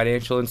from the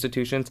financial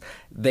institutions.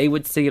 They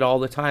would see it all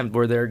the time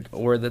where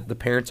the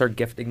parents are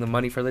gifting the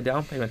money for the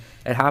down payment.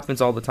 It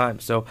happens all the time.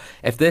 So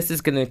if this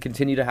is going to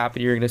continue to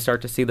happen, you're going to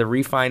start to see the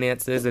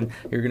refinances, and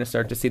you're going to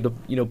start to see the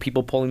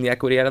people pulling the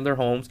equity out of their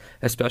homes,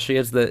 especially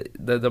as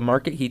the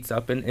market heats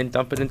up and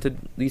dump it into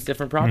these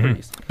different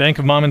properties. Bank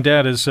of Mom and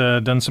Dad has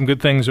done some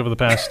good things over the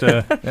past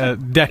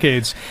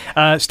decades.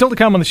 Still to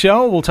come on the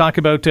show, we'll talk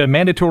about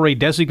mandatory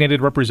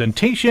designated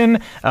representation,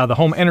 the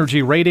home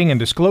energy rating and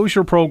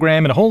disclosure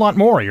program, and a whole lot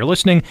more. You're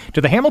listening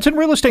to the Hamilton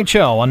Real Estate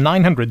Show on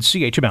 900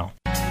 CHML.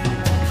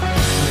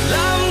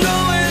 I'm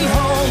going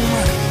home,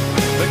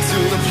 but to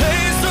the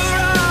place where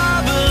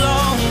I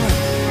belong,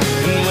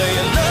 and where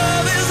your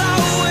love has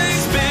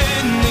always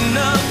been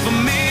enough for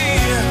me.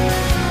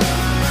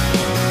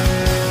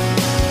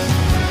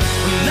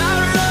 I'm not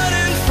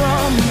running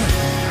from,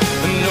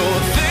 no,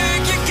 I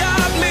think you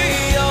got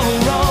me all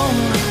wrong.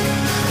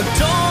 I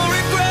don't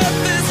regret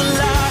this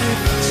life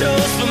I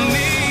chose for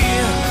me.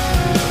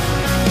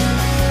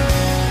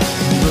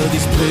 But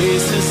these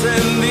places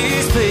and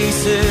these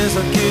faces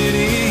are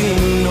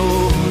getting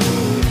old,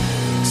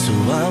 so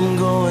I'm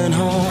going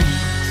home.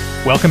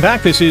 Welcome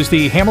back. This is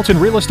the Hamilton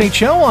Real Estate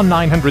Show on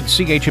 900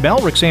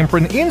 CHML. Rick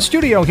Zamperin in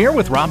studio here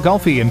with Rob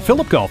Golfi and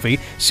Phillip Golfi,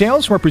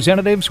 sales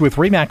representatives with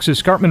RE/MAX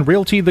Escarpment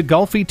Realty, the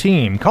Golfi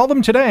team. Call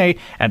them today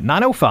at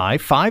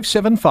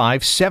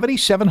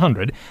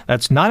 905-575-7700.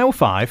 That's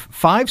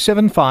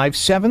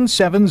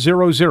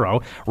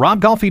 905-575-7700.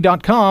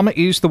 RobGolfi.com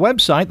is the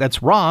website. That's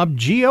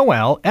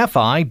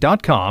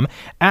RobGolfi.com.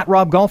 At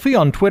Rob Golfi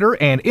on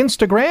Twitter and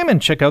Instagram,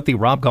 and check out the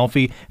Rob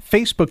Golfi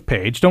Facebook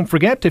page. Don't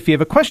forget, if you have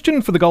a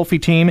question for the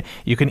Golfi team,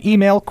 you can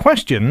email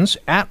questions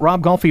at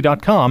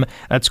robgolfi.com.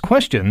 That's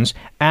questions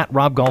at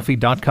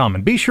robgolfi.com.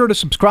 And be sure to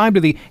subscribe to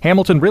the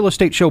Hamilton Real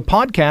Estate Show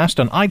podcast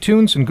on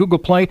iTunes and Google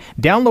Play.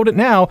 Download it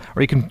now,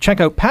 or you can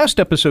check out past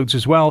episodes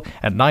as well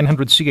at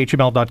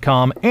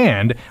 900chml.com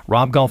and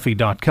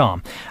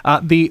robgolfi.com.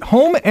 The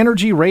Home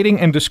Energy Rating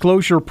and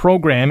Disclosure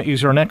Program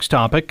is our next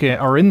topic.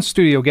 Our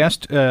in-studio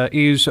guest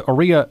is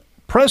OREA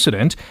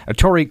President,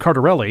 Ettore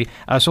Cardarelli.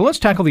 So let's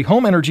tackle the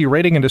Home Energy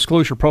Rating and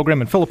Disclosure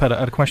Program. And Philip had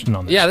a question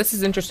on this. Yeah, this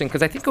is interesting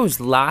because I think it was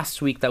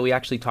last week that we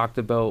actually talked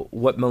about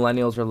what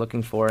millennials are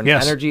looking for, and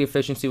Yes. energy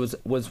efficiency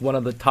was one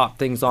of the top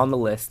things on the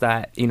list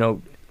that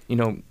new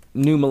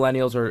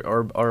millennials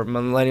or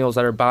millennials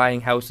that are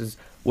buying houses,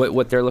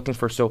 what they're looking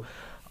for. So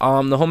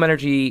the Home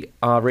Energy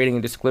Rating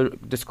and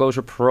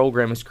Disclosure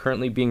Program is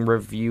currently being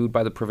reviewed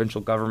by the provincial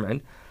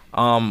government.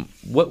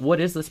 What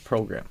is this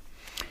program?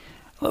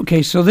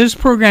 Okay, so this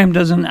program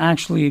doesn't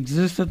actually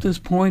exist at this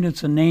point.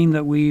 It's a name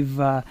that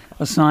we've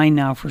assigned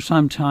now for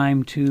some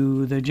time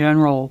to the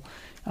general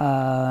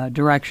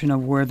direction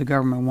of where the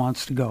government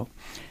wants to go.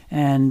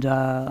 And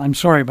I'm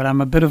sorry, but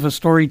I'm a bit of a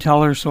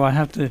storyteller, so I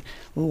have to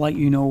let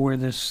you know where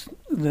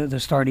the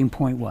starting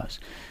point was.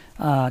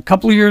 A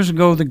couple of years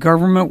ago, the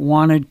government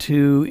wanted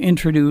to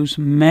introduce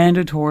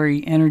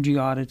mandatory energy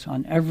audits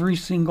on every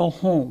single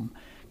home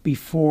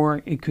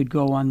before it could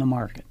go on the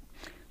market,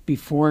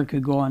 before it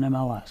could go on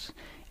MLS.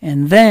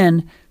 And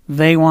then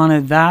they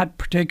wanted that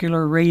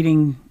particular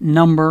rating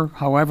number,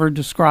 however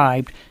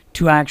described,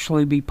 to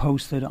actually be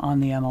posted on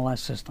the MLS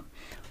system.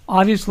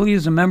 Obviously,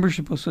 as a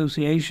membership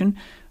association,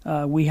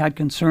 we had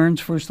concerns,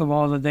 first of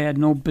all, that they had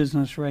no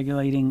business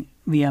regulating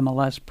the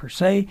MLS per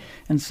se,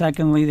 and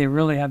secondly, they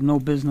really have no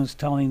business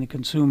telling the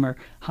consumer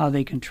how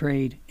they can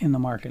trade in the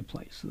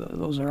marketplace.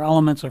 Those are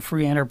elements of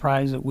free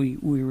enterprise that we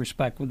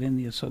respect within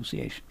the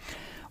association.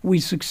 We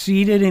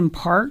succeeded in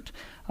part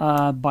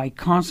by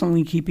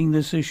constantly keeping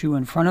this issue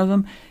in front of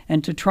them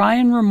and to try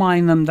and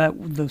remind them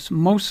that the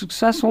most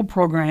successful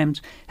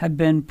programs have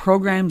been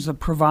programs that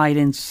provide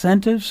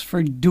incentives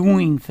for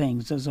doing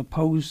things as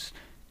opposed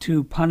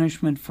to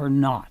punishment for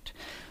not.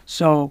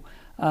 So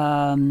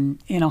in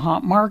a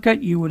hot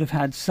market, you would have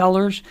had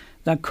sellers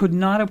that could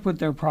not have put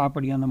their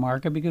property on the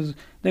market because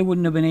they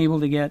wouldn't have been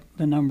able to get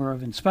the number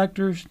of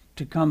inspectors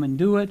to come and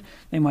do it.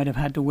 They might have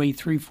had to wait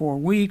 3-4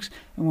 weeks.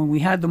 And when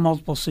we had the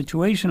multiple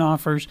situation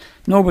offers,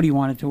 nobody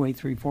wanted to wait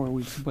 3-4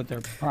 weeks to put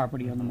their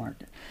property on the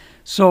market.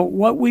 So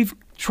what we've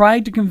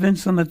tried to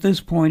convince them at this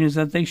point is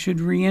that they should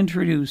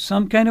reintroduce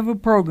some kind of a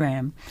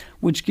program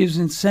which gives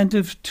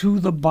incentives to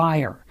the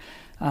buyer.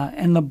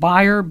 And the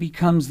buyer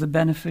becomes the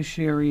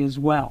beneficiary as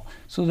well.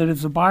 So that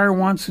if the buyer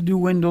wants to do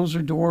windows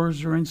or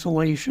doors or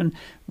insulation,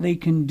 they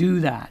can do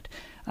that.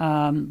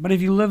 But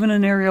if you live in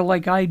an area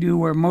like I do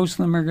where most of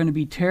them are going to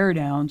be tear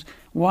downs,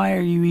 why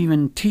are you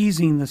even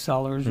teasing the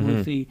sellers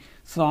with the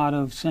thought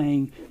of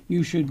saying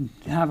you should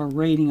have a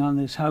rating on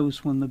this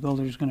house when the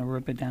builder's going to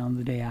rip it down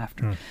the day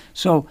after?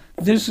 So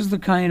this is the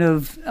kind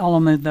of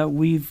element that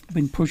we've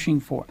been pushing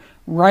for.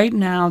 Right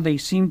now, they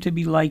seem to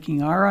be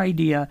liking our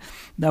idea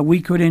that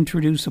we could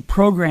introduce a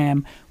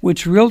program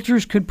which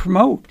realtors could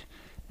promote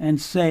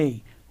and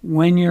say,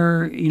 when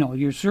you're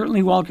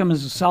certainly welcome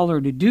as a seller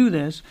to do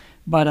this,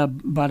 but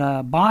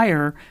a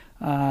buyer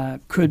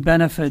could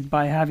benefit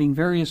by having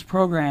various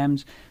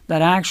programs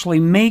that actually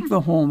make the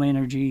home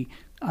energy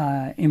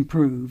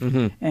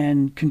improve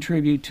and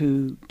contribute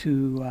to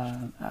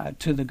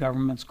the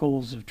government's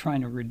goals of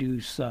trying to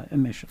reduce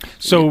emissions.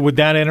 So would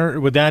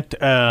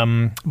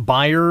that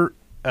buyer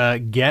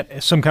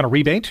get some kind of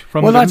rebate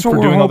from well, the that's what government for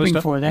we're doing all this hoping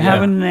stuff? for. They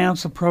haven't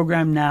announced the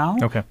program now,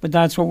 Okay. but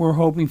that's what we're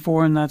hoping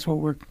for, and that's what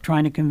we're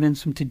trying to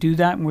convince them to do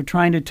that. And we're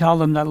trying to tell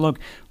them that, look,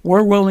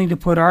 we're willing to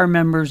put our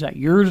members at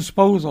your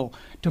disposal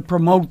to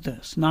promote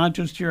this, not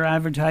just your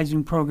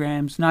advertising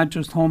programs, not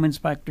just home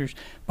inspectors,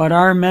 but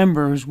our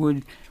members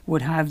would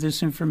have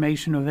this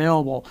information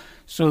available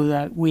so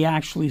that we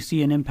actually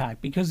see an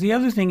impact. Because the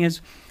other thing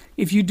is,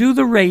 if you do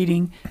the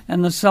rating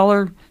and the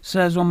seller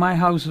says, well, my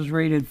house is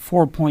rated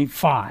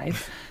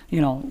 4.5,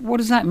 what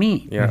does that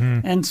mean?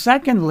 Yeah. And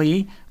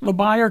secondly, the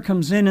buyer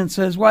comes in and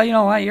says, well, you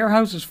know what, your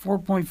house is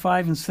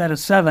 4.5 instead of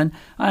 7.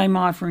 I'm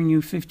offering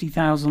you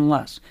 $50,000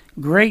 less.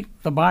 Great.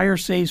 The buyer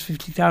saves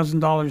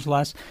 $50,000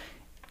 less.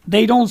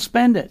 They don't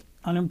spend it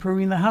on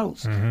improving the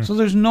house. So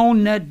there's no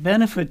net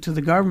benefit to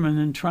the government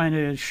in trying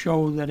to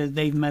show that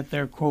they've met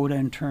their quota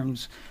in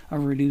terms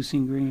of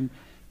reducing green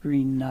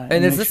And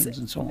emissions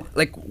and so on.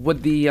 Like,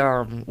 would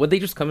they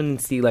just come in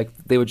and see, like,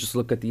 they would just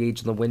look at the age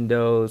of the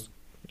windows?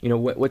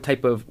 What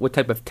type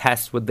of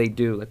test would they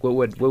do? Like, what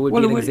would be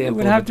an example? It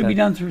would have to be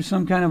done through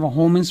some kind of a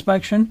home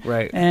inspection.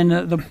 Right. And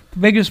the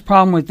biggest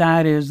problem with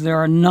that is there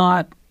are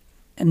not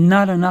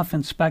enough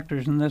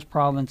inspectors in this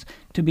province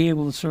to be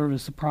able to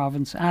service the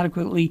province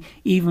adequately,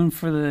 even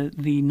for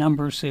the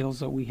number of sales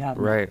that we have.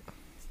 Right.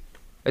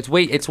 It's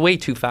way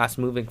too fast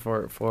moving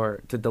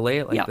for to delay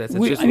it like this.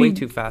 It's just way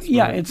too fast.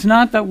 Yeah, moving. it's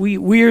not that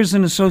we as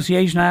an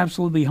association are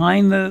absolutely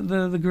behind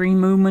the green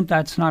movement.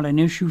 That's not an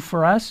issue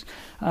for us.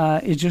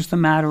 It's just a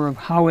matter of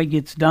how it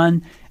gets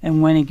done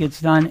and when it gets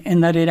done,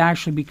 and that it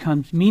actually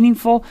becomes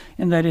meaningful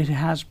and that it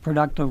has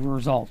productive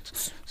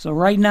results. So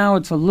right now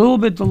it's a little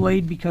bit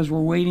delayed because we're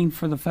waiting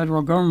for the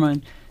federal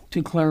government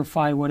to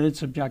clarify what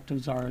its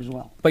objectives are as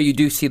well. But you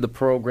do see the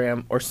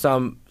program or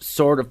some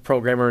sort of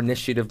program or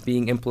initiative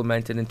being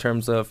implemented in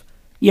terms of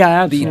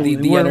Yeah, absolutely.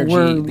 the we're energy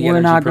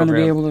not going to be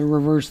program. able to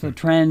reverse the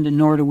trend, and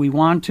nor do we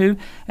want to.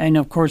 And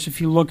of course, if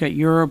you look at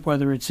Europe,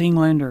 whether it's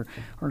England or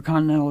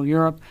continental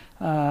Europe,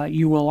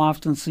 you will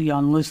often see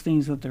on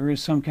listings that there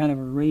is some kind of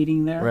a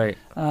rating there. Right.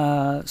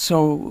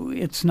 So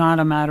it's not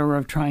a matter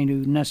of trying to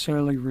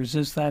necessarily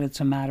resist that. It's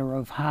a matter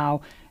of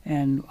how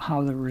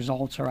the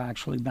results are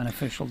actually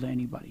beneficial to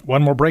anybody.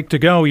 One more break to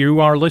go. You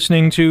are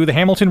listening to the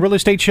Hamilton Real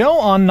Estate Show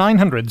on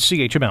 900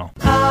 CHML.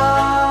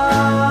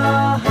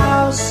 Our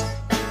house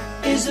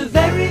is a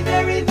very,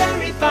 very,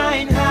 very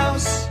fine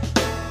house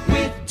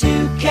with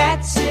 2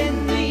 cats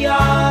in the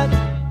yard.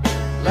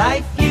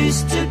 Life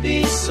used to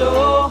be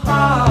so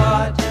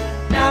hard.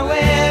 Now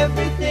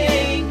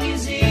everything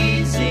is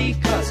easy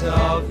 'cause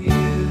of you.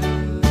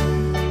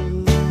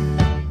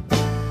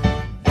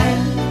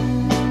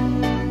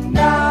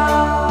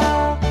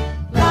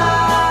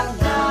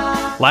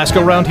 Last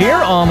go round here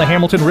on the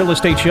Hamilton Real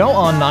Estate Show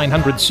on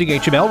 900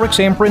 CHML. Rick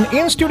Zamperin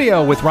in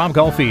studio with Rob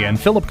Golfi and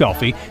Phillip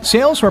Golfi,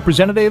 sales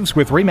representatives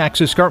with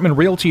Remax Escarpment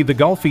Realty, the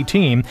Golfi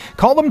team.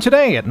 Call them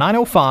today at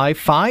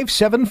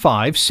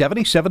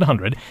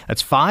 905-575-7700.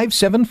 That's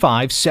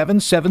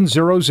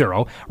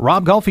 575-7700.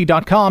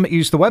 RobGolfi.com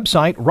is the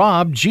website,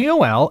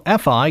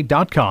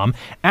 RobGolfi.com.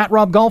 At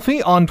Rob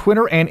Golfi on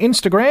Twitter and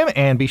Instagram,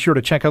 and be sure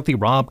to check out the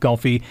Rob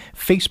Golfi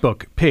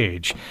Facebook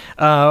page.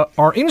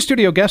 Our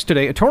in-studio guest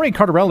today, Ettore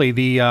Cardarelli,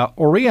 the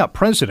OREA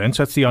president,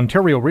 that's the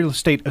Ontario Real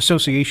Estate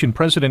Association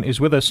president,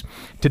 is with us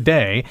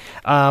today.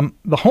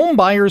 The Home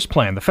Buyers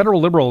Plan, the federal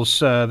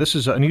Liberals, this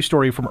is a news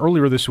story from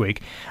earlier this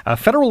week.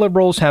 Federal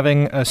Liberals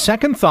having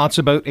second thoughts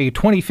about a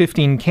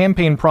 2015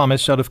 campaign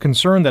promise out of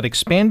concern that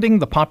expanding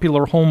the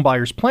popular Home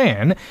Buyers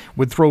Plan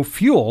would throw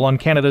fuel on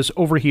Canada's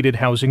overheated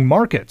housing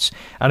markets.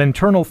 An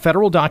internal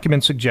federal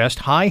document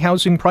suggests high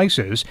housing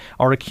prices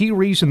are a key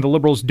reason the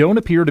Liberals don't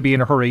appear to be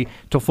in a hurry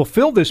to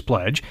fulfill this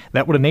pledge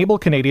that would enable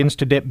Canadians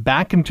to dip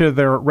back into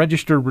their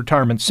registered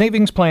retirement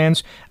savings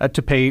plans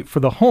to pay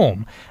for the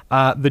home.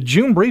 The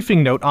June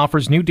briefing note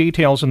offers new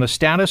details on the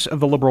status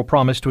of the Liberal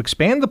promise to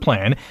expand the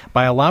plan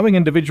by allowing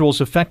individuals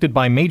affected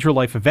by major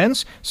life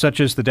events, such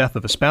as the death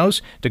of a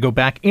spouse, to go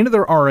back into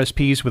their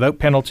RSPs without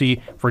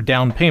penalty for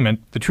down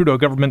payment. The Trudeau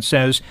government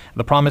says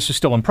the promise is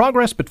still in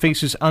progress but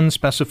faces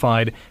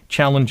unspecified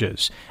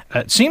challenges.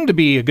 It seemed to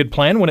be a good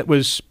plan when it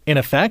was in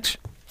effect.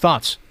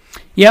 Thoughts?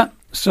 Yeah.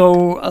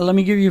 So let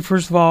me give you,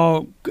 first of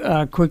all,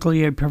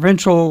 quickly a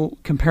provincial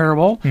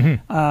comparable.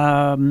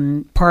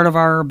 Part of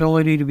our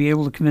ability to be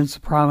able to convince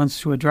the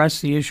province to address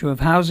the issue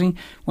of housing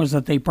was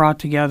that they brought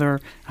together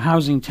a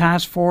housing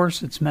task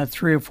force. It's met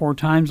 3 or 4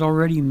 times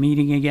already,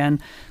 meeting again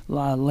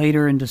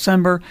later in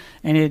December.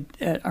 And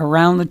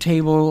around the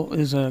table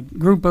is a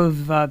group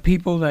of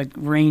people that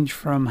range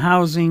from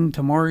housing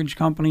to mortgage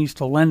companies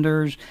to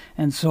lenders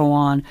and so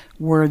on.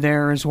 We're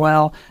there as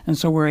well, and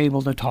so we're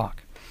able to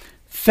talk.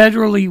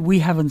 Federally, we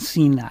haven't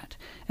seen that.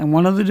 And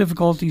one of the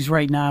difficulties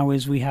right now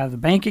is we have the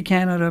Bank of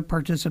Canada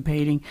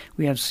participating,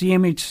 we have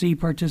CMHC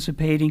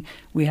participating,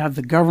 we have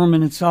the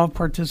government itself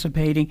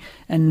participating,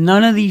 and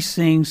none of these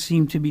things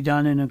seem to be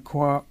done in a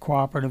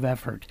cooperative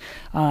effort.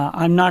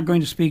 I'm not going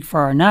to speak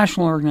for our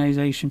national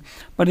organization,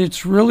 but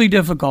it's really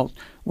difficult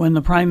when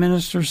the Prime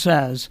Minister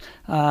says,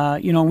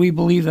 we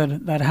believe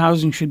that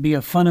housing should be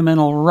a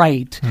fundamental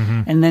right,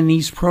 and then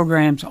these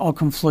programs all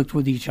conflict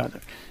with each other.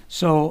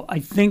 So I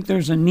think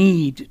there's a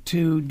need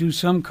to do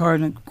some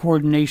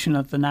coordination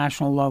at the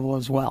national level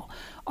as well.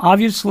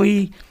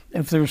 Obviously,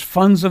 if there's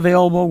funds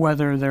available,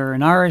 whether they're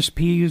in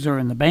RSPs or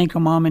in the bank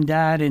of mom and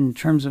dad in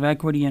terms of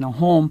equity in a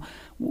home,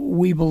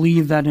 we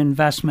believe that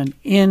investment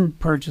in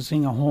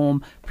purchasing a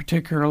home,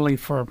 particularly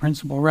for a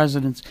principal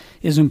residence,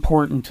 is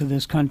important to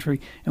this country,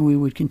 and we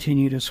would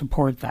continue to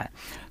support that.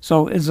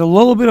 So it's a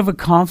little bit of a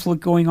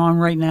conflict going on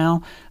right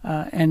now,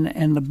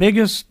 and the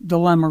biggest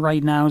dilemma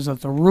right now is that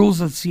the rules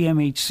that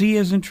CMHC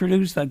has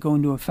introduced that go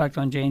into effect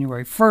on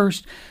January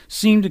 1st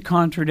seem to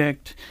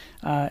contradict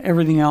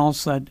everything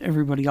else that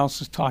everybody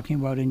else is talking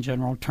about in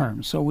general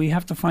terms. So we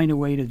have to find a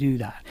way to do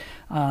that.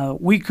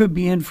 We could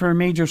be in for a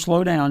major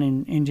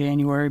slowdown in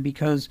January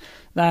because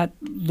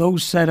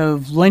those set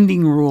of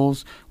lending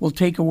rules will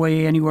take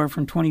away anywhere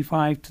from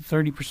 25 to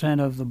 30%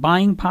 of the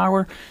buying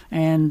power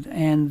and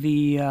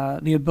the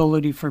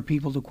ability for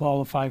people to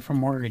qualify for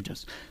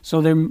mortgages. So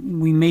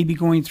we may be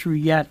going through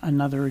yet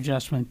another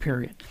adjustment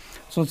period.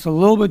 So it's a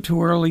little bit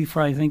too early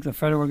for, I think, the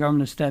federal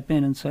government to step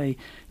in and say,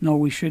 no,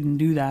 we shouldn't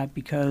do that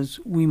because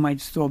we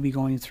might still be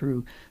going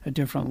through a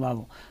different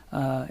level.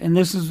 And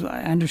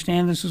I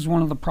understand this is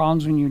one of the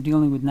problems when you're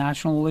dealing with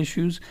national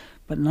issues,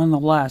 but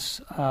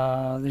nonetheless,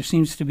 there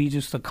seems to be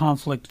just a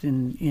conflict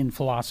in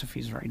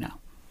philosophies right now.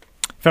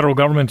 Federal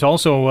government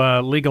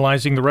also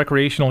legalizing the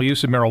recreational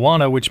use of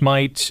marijuana, which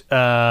might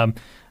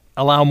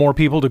allow more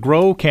people to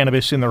grow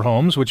cannabis in their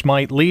homes, which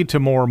might lead to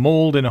more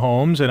mold in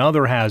homes and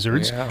other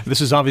hazards. Yeah.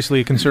 This is obviously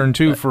a concern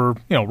too for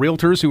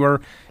realtors who are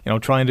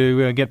trying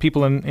to get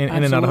people in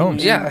and out of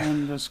homes. Yeah,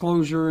 and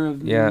disclosure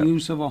of the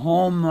use of a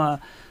home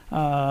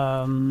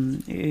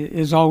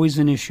is always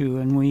an issue,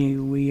 and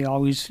we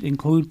always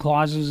include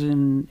clauses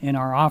in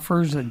our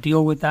offers that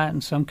deal with that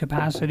in some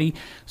capacity.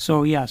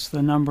 So yes,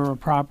 the number of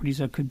properties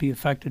that could be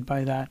affected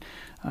by that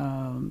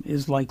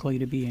is likely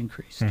to be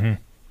increased.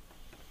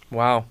 Mm-hmm.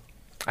 Wow.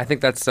 I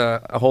think that's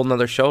a whole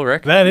nother show,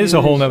 Rick. That is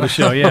a whole nother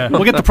show, yeah.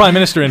 We'll get the Prime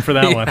Minister in for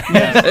that one.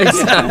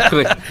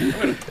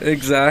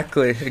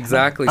 Exactly.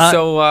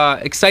 So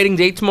exciting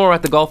day tomorrow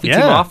at the Golfi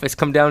team office.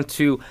 Come down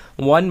to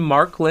 1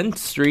 Markland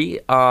Street,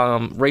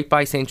 right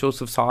by St.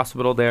 Joseph's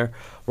Hospital there.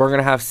 We're going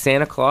to have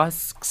Santa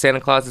Claus. Santa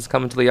Claus is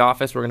coming to the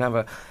office. We're going to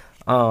have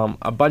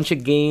a bunch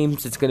of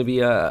games. It's going to be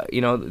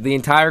the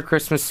entire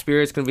Christmas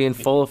spirit is going to be in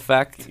full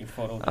effect.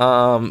 We're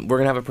going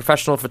to have a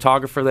professional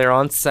photographer there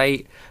on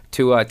site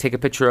to take a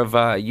picture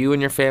of you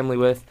and your family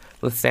with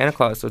Santa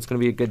Claus. So it's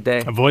going to be a good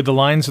day. Avoid the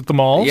lines at the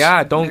malls.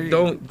 Yeah, don't.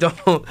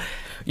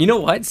 You know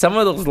what? Some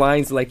of those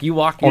lines, like you're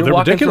walking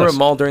through a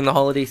mall during the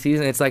holiday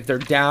season, it's like they're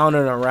down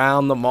and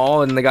around the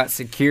mall, and they got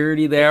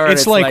security there.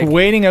 It's like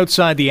waiting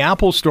outside the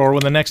Apple store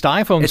when the next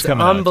iPhone's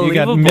coming out. You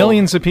got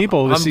millions of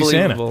people to see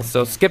Santa.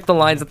 So skip the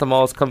lines at the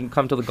malls. Come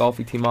to the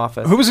Golfi team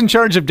office. Who was in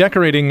charge of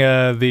decorating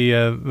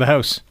the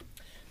house?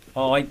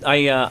 Oh, I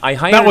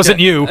hired. That wasn't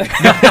you.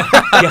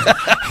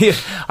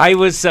 I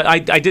was. I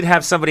did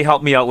have somebody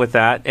help me out with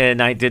that, and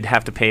I did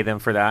have to pay them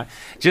for that.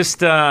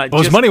 It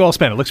was money well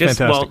spent. It looks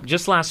fantastic. Well,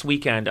 just last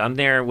weekend, I'm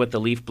there with the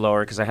leaf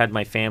blower because I had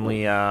my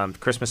family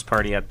Christmas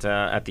party at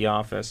the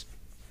office,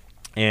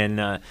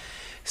 and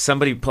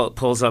somebody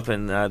pulls up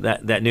and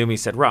that knew me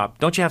said, "Rob,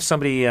 don't you have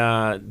somebody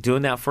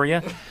doing that for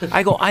you?"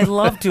 I go, "I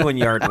love doing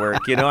yard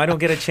work. I don't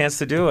get a chance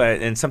to do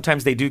it, and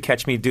sometimes they do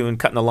catch me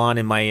cutting the lawn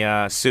in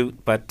my suit,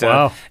 but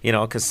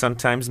because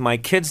sometimes my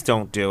kids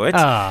don't do it.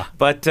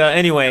 But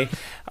anyway,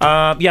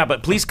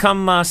 but please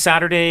come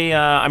Sunday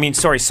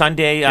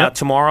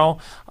tomorrow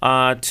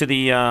to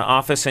the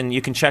office, and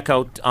you can check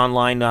out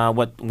online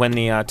when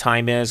the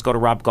time is. Go to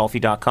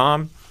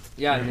robgolfi.com.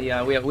 Yeah,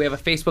 and we have a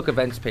Facebook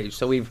events page.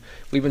 So we've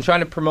been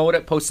trying to promote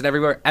it, post it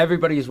everywhere.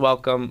 Everybody's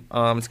welcome.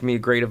 It's gonna be a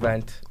great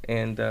event,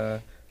 and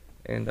we're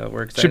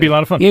excited. Should be a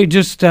lot of fun. Yeah,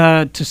 just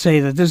to say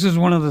that this is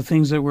one of the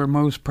things that we're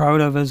most proud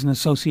of as an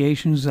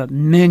association is that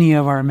many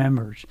of our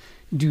members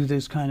do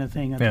this kind of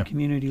thing at the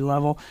community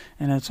level,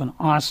 and it's an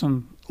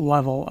awesome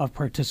level of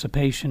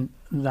participation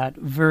that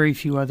very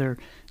few other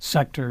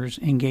sectors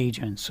engage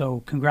in.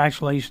 So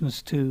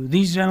congratulations to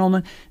these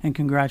gentlemen, and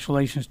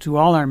congratulations to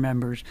all our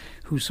members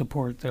who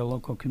support their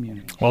local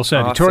community. Well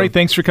said. Awesome. Ettore,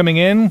 thanks for coming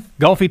in.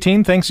 Golfi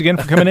team, thanks again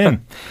for coming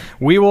in.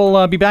 We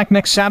will be back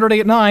next Saturday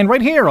at 9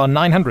 right here on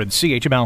 900 CHML.